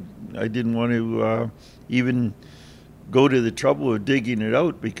I didn't want to even go to the trouble of digging it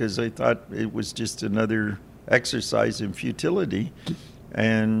out because I thought it was just another exercise in futility.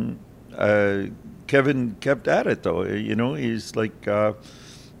 And Kevin kept at it, though. He's like the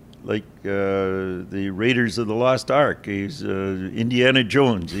Raiders of the Lost Ark. He's Indiana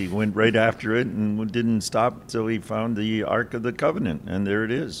Jones. He went right after it and didn't stop until he found the Ark of the Covenant, and there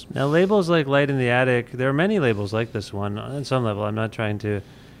it is. Now, labels like Light in the Attic, there are many labels like this one. On some level, I'm not trying to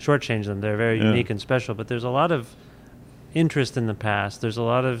shortchange them. They're very unique and special, but there's a lot of interest in the past. There's a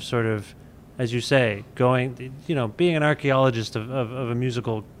lot of sort of, as you say, being an archaeologist of a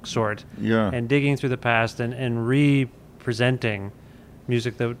musical sort, and digging through the past and re-presenting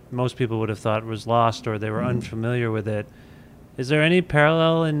music that most people would have thought was lost or they were unfamiliar with it. Is there any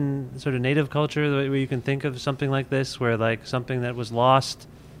parallel in sort of native culture where you can think of something like this, where like something that was lost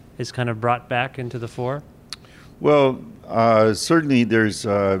is kind of brought back into the fore? Well, certainly there's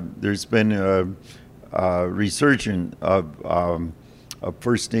been a resurgence of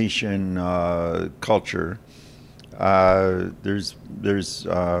First Nation culture. There's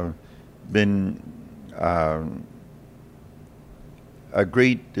been a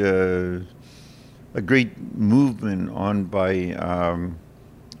great movement on by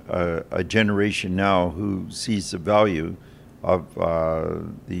a generation now who sees the value of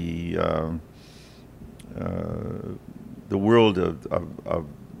the world of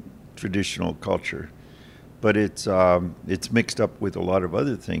traditional culture, but it's mixed up with a lot of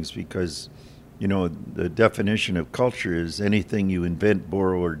other things because the definition of culture is anything you invent,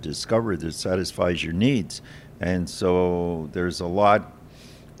 borrow, or discover that satisfies your needs. And so there's a lot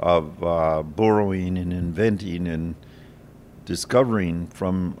of borrowing and inventing and discovering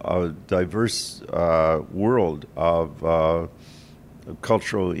from a diverse world of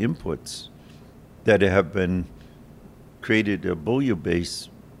cultural inputs that have been created a bouillabaisse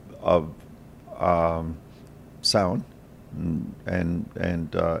of sound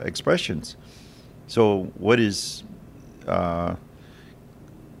and expressions. So what is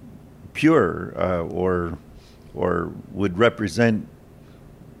pure or would represent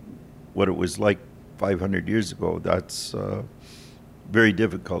what it was like 500 years ago, that's very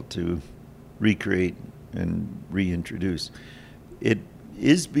difficult to recreate and reintroduce. It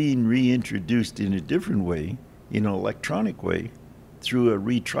is being reintroduced in a different way, in an electronic way, through a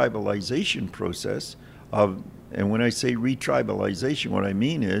retribalization process and when I say retribalization, what I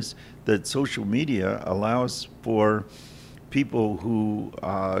mean is that social media allows for people who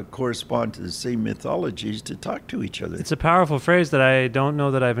correspond to the same mythologies to talk to each other. It's a powerful phrase that I don't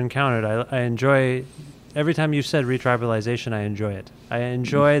know that I've encountered. I enjoy, every time you've said retribalization, I enjoy it. I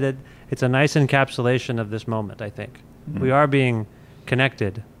enjoy that it's a nice encapsulation of this moment, I think. We are being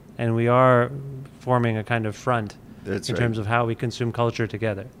connected, and we are forming a kind of front in terms of how we consume culture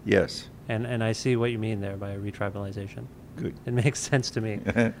together. Yes. And I see what you mean there by retribalization. Good. It makes sense to me.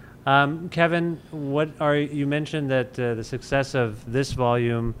 Kevin, you mentioned that the success of this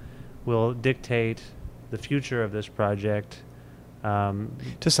volume will dictate the future of this project.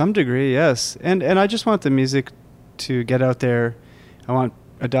 To some degree, yes. And I just want the music to get out there. I want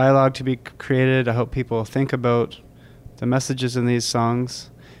a dialogue to be created. I hope people think about the messages in these songs.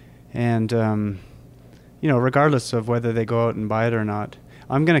 And, regardless of whether they go out and buy it or not,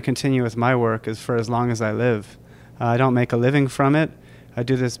 I'm going to continue with my work for as long as I live. I don't make a living from it. I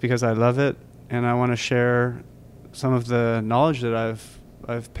do this because I love it, and I want to share some of the knowledge that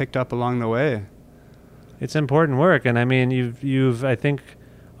I've picked up along the way. It's important work, and I mean, you've I think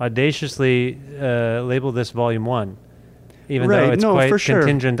audaciously labeled this Volume 1, even though it's quite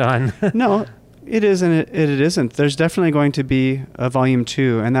contingent on. No, it isn't. It isn't. There's definitely going to be a Volume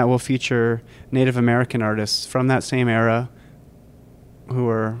 2, and that will feature Native American artists from that same era who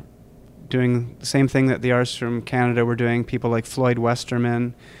are doing the same thing that the artists from Canada were doing, people like Floyd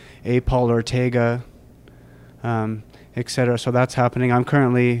Westerman, A. Paul Ortega, etc. So that's happening. I'm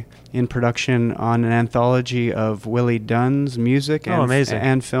currently in production on an anthology of Willie Dunn's music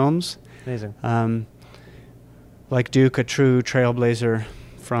and films. Amazing. Like Duke, a true trailblazer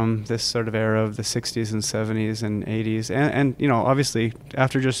from this sort of era of the 60s and 70s and 80s. And obviously,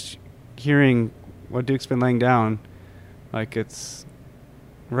 after just hearing what Duke's been laying down, like it's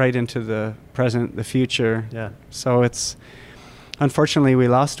right into the present, the future. Yeah. So unfortunately we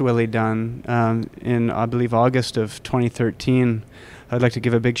lost Willie Dunn in, I believe, August of 2013. I'd like to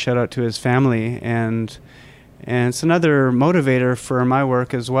give a big shout out to his family, and it's another motivator for my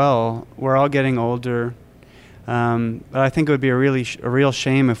work as well. We're all getting older, but I think it would be a real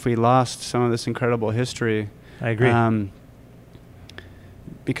shame if we lost some of this incredible history. I agree.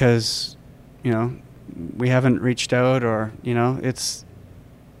 Because, we haven't reached out, or,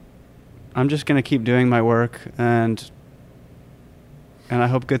 I'm just going to keep doing my work, and I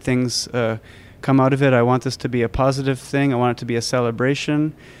hope good things come out of it. I want this to be a positive thing. I want it to be a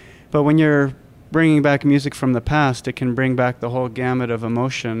celebration. But when you're bringing back music from the past, it can bring back the whole gamut of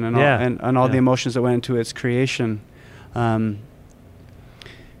emotion and all the emotions that went into its creation,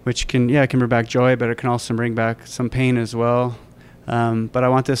 which can bring back joy, but it can also bring back some pain as well. But I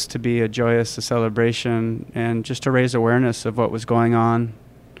want this to be a celebration, and just to raise awareness of what was going on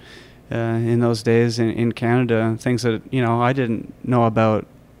in those days in Canada, things that I didn't know about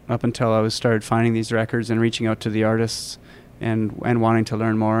up until I started finding these records and reaching out to the artists and wanting to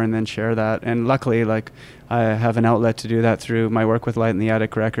learn more and then share that. And luckily, I have an outlet to do that through my work with Light in the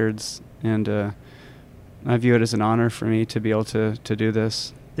Attic Records, and I view it as an honor for me to be able to do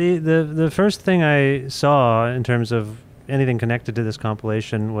this. The first thing I saw in terms of anything connected to this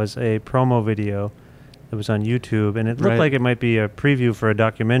compilation was a promo video that was on YouTube, and it looked like it might be a preview for a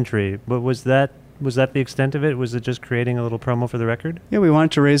documentary. But was that the extent of it? Was it just creating a little promo for the record? Yeah, we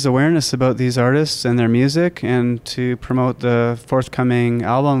wanted to raise awareness about these artists and their music, and to promote the forthcoming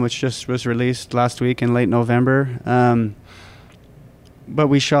album, which just was released last week in late November. But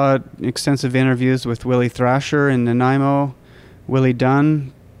we shot extensive interviews with Willie Thrasher in Nanaimo, Willie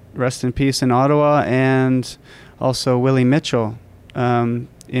Dunn, rest in peace, in Ottawa, and also Willie Mitchell in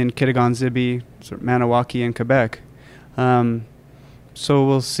Kitigan-Zibi, Maniwaki in Quebec. So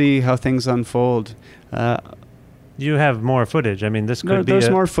we'll see how things unfold. You have more footage. I mean, this could be... There's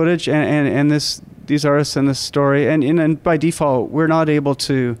more footage, and these artists and this story. And by default, we're not able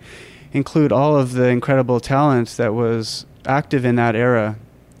to include all of the incredible talent that was active in that era.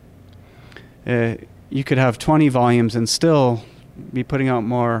 You could have 20 volumes and still be putting out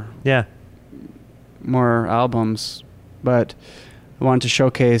more albums. But I wanted to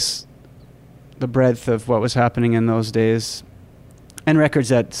showcase the breadth of what was happening in those days, and records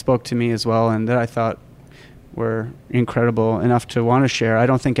that spoke to me as well, and that I thought were incredible enough to want to share. I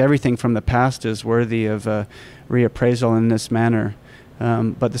don't think everything from the past is worthy of reappraisal in this manner,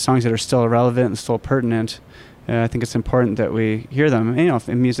 but the songs that are still relevant and still pertinent, I think it's important that we hear them. If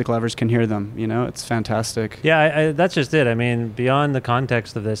music lovers can hear them, it's fantastic. Yeah, that's just it. I mean, beyond the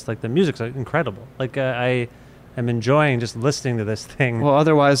context of this, the music's incredible. I'm enjoying just listening to this thing. Well,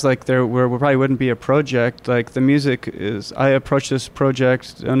 otherwise, there probably wouldn't be a project. The music is... I approach this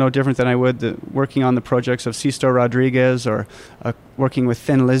project no different than I would working on the projects of Sisto Rodriguez, or working with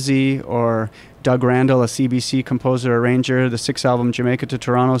Thin Lizzy, or Doug Randall, a CBC composer arranger, the 6-album Jamaica to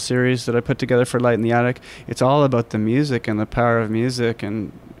Toronto series that I put together for Light in the Attic. It's all about the music and the power of music,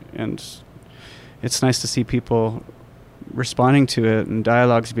 and it's nice to see people responding to it, and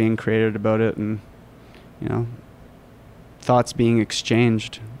dialogues being created about it, and thoughts being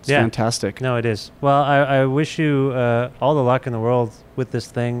exchanged. It's fantastic. No, it is. Well, I wish you all the luck in the world with this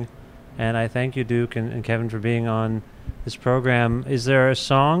thing, and I thank you, Duke and Kevin, for being on this program. Is there a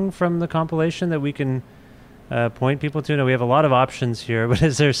song from the compilation that we can point people to? No, we have a lot of options here, but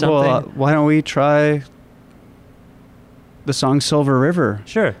is there something? Well, why don't we try the song Silver River?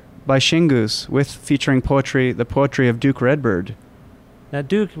 Sure. By Shingoose, featuring the poetry of Duke Redbird. Now,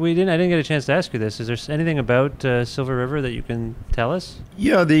 Duke, I didn't get a chance to ask you this. Is there anything about Silver River that you can tell us?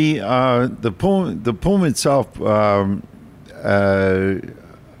 Yeah, the poem itself. When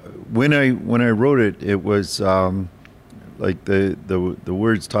I wrote it, it was the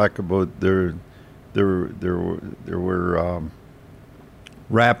words talk about there were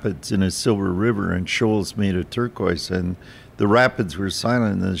rapids in a silver river and shoals made of turquoise, and the rapids were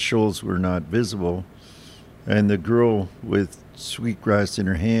silent and the shoals were not visible, and the girl with sweetgrass in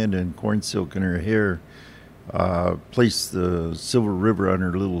her hand and corn silk in her hair placed the silver river on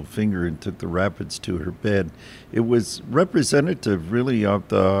her little finger and took the rapids to her bed. It was representative, really, of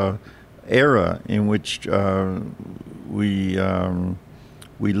the era in which we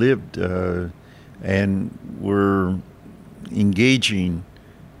lived, and were engaging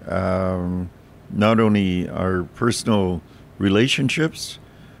not only our personal relationships,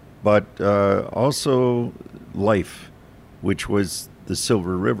 but also life, which was the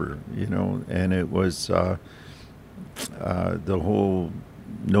Silver River, and it was the whole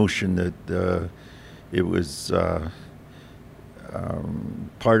notion that it was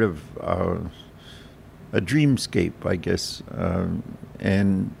part of a dreamscape, I guess,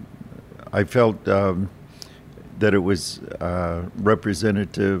 and I felt that it was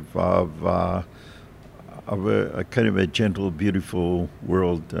representative of a kind of a gentle, beautiful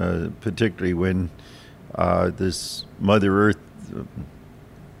world, particularly when this Mother Earth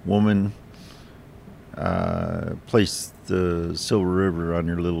woman placed the Silver River on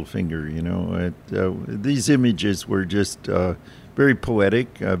her little finger. These images were just very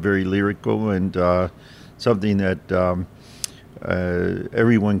poetic, very lyrical, and something that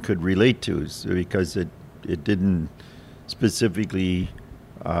everyone could relate to, because it didn't specifically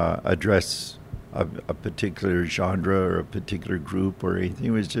address a particular genre or a particular group or anything.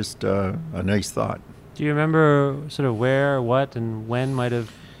 It was just a nice thought. Do you remember sort of where, what, and when might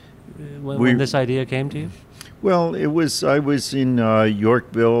have when this idea came to you? Well, I was in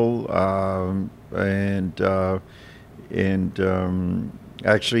Yorkville, and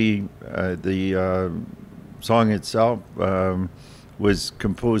actually the song itself was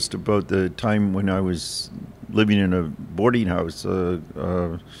composed about the time when I was living in a boarding house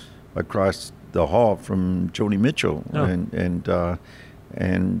across the hall from Joni Mitchell, and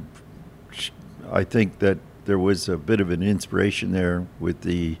I think that there was a bit of an inspiration there with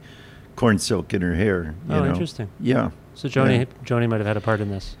the corn silk in her hair. You know? Interesting. Yeah. So Joni might have had a part in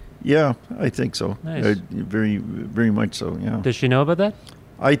this. Yeah, I think so. Nice. Very, very much so. Yeah. Does she know about that?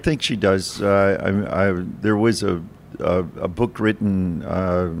 I think she does. There was a book written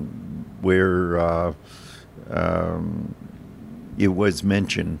where it was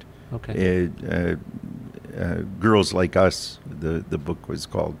mentioned. Okay. Girls Like Us, the book was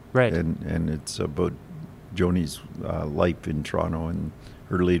called. Right. And it's about Joni's life in Toronto and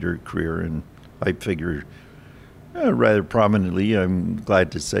her later career, and I figure rather prominently, I'm glad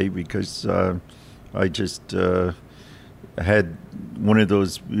to say, because I just had one of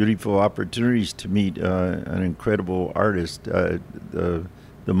those beautiful opportunities to meet an incredible artist. The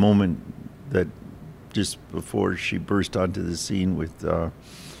moment that just before she burst onto the scene with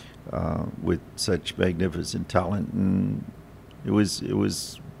such magnificent talent, and it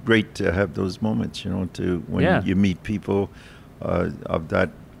was great to have those moments, when you meet people of that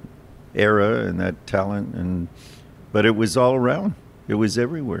era and that talent, but it was all around. It was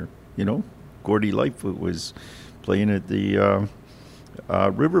everywhere, Gordy Lightfoot was playing at the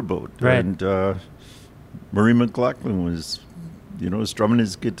Riverboat, right. And Murray McLaughlin was, strumming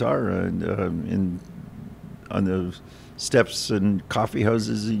his guitar and on the steps and coffee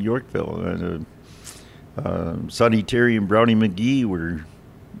houses in Yorkville. And Sonny Terry and Brownie McGee were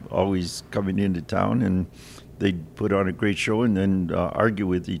always coming into town, and they'd put on a great show and then argue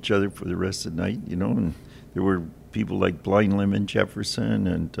with each other for the rest of the night, and there were people like Blind Lemon Jefferson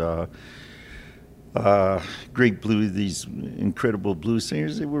and great blue, these incredible blues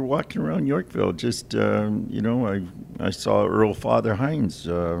singers. They were walking around Yorkville. Just, I saw Earl Father Hines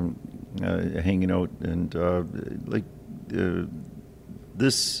hanging out, and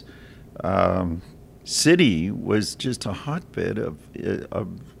this city was just a hotbed of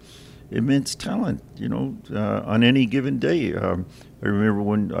immense talent, on any given day. I remember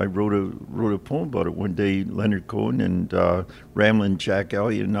when I wrote a poem about it one day. Leonard Cohen and Ramlin Jack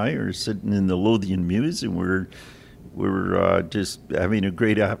Elliott and I are sitting in the Lothian Mews, and we're just having a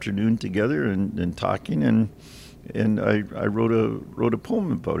great afternoon together and talking, and I wrote a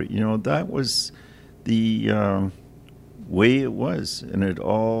poem about it. That was the way it was, and it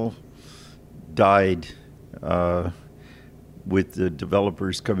all died with the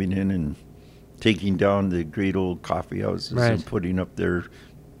developers coming in and taking down the great old coffee houses, right, and putting up their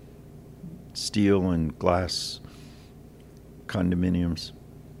steel and glass condominiums.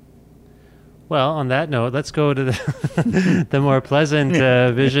 Well, on that note, let's go to the more pleasant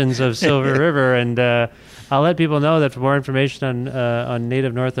visions of Silver River, and I'll let people know that for more information on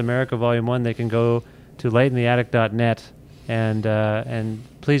Native North America Volume 1, they can go to lightintheattic.net, and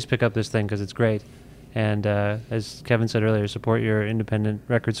please pick up this thing because it's great. And as Kevin said earlier, support your independent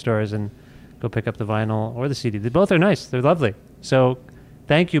record stores and go pick up the vinyl or the CD. They both are nice. They're lovely. So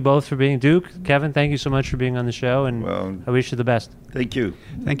thank you both for being Duke. Kevin, thank you so much for being on the show, and I wish you the best. Thank you.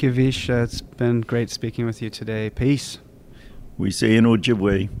 Thank you, Vish. It's been great speaking with you today. Peace. We say in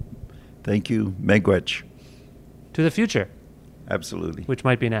Ojibwe, thank you, Megwetch. To the future. Absolutely. Which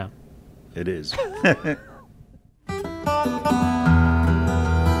might be now. It is.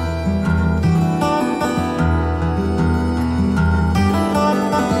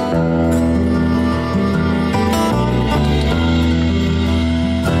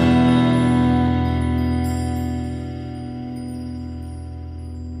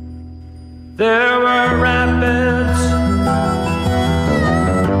 There were rapids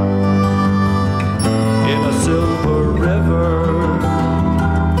in a silver river.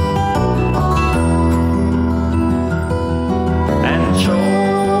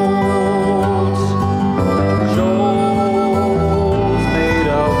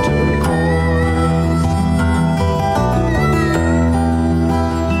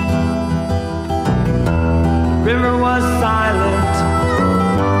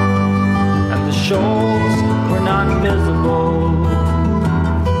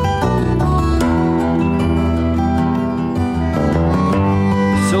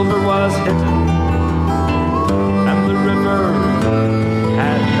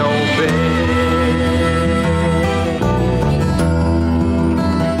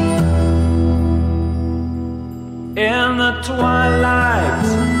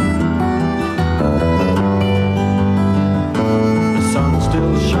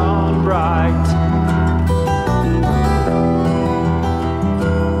 shone bright.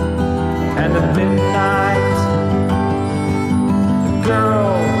 And at midnight, the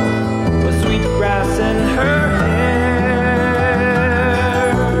girl with sweet grass in her hair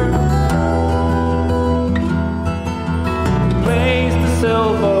plays the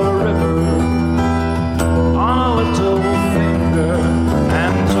silver river on a little finger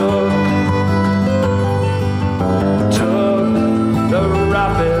and took the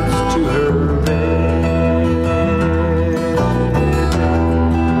rapids to her bed.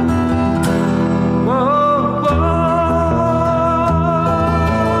 Whoa, whoa.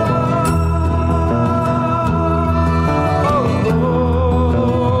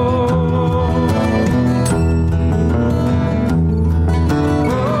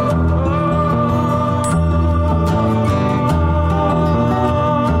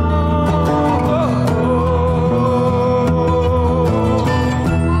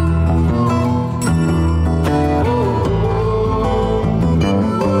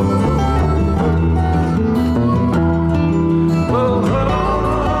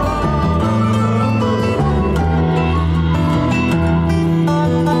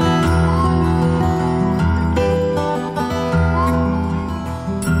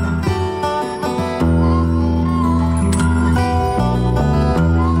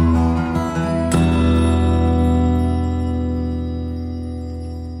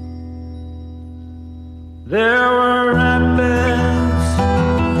 There were rapids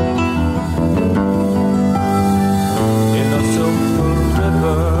in the Silver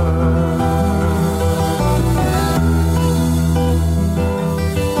River.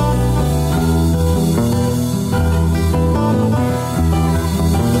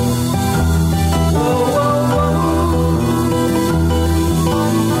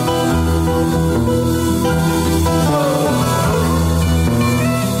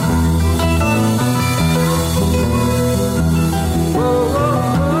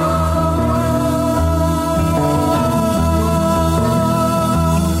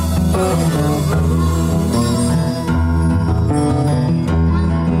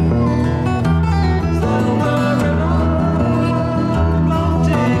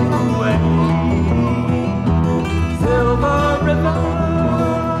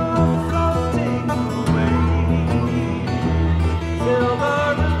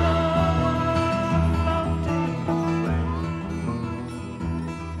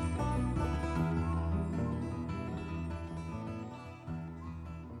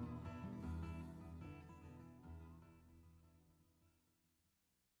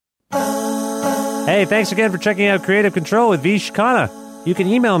 Hey, thanks again for checking out Creative Control with Vish Khanna. You can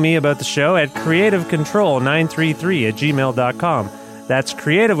email me about the show at creativecontrol933@gmail.com. That's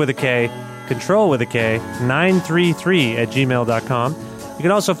creative with a K, control with a K, 933@gmail.com. You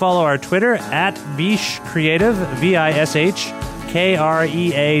can also follow our Twitter at Vish Creative,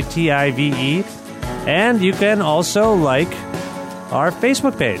 VISHKREATIVE. And you can also like our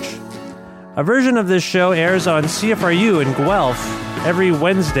Facebook page. A version of this show airs on CFRU in Guelph every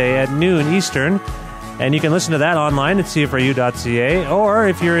Wednesday at noon Eastern, and you can listen to that online at cfru.ca, or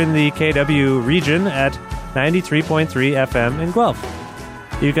if you're in the KW region at 93.3 FM in Guelph.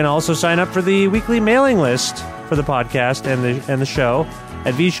 You can also sign up for the weekly mailing list for the podcast and the show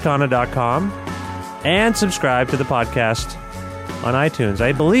at vishkhanna.com, and subscribe to the podcast on iTunes.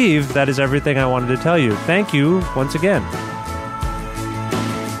 I believe that is everything I wanted to tell you. Thank you once again.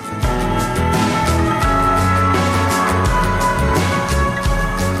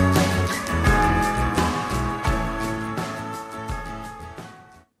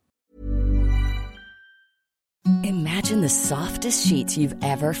 Imagine the softest sheets you've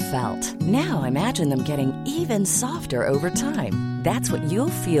ever felt. Now imagine them getting even softer over time. That's what you'll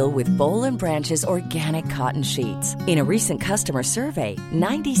feel with Boll & Branch's organic cotton sheets. In a recent customer survey,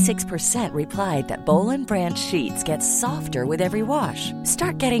 96% replied that Boll & Branch sheets get softer with every wash.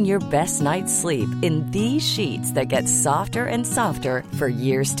 Start getting your best night's sleep in these sheets that get softer and softer for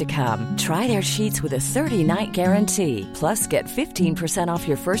years to come. Try their sheets with a 30-night guarantee. Plus, get 15% off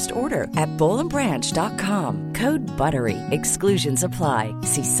your first order at bollandbranch.com. Code BUTTERY. Exclusions apply.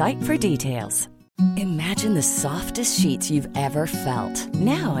 See site for details. Imagine the softest sheets you've ever felt.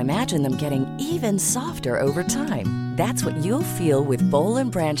 Now imagine them getting even softer over time. That's what you'll feel with Boll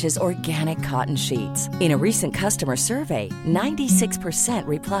 & Branch's organic cotton sheets. In a recent customer survey, 96%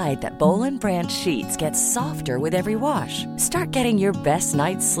 replied that Boll & Branch sheets get softer with every wash. Start getting your best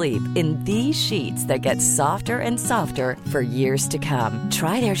night's sleep in these sheets that get softer and softer for years to come.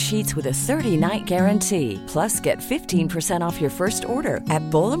 Try their sheets with a 30-night guarantee. Plus, get 15% off your first order at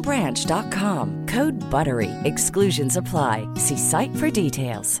BollandBranch.com. Code BUTTERY. Exclusions apply. See site for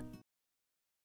details.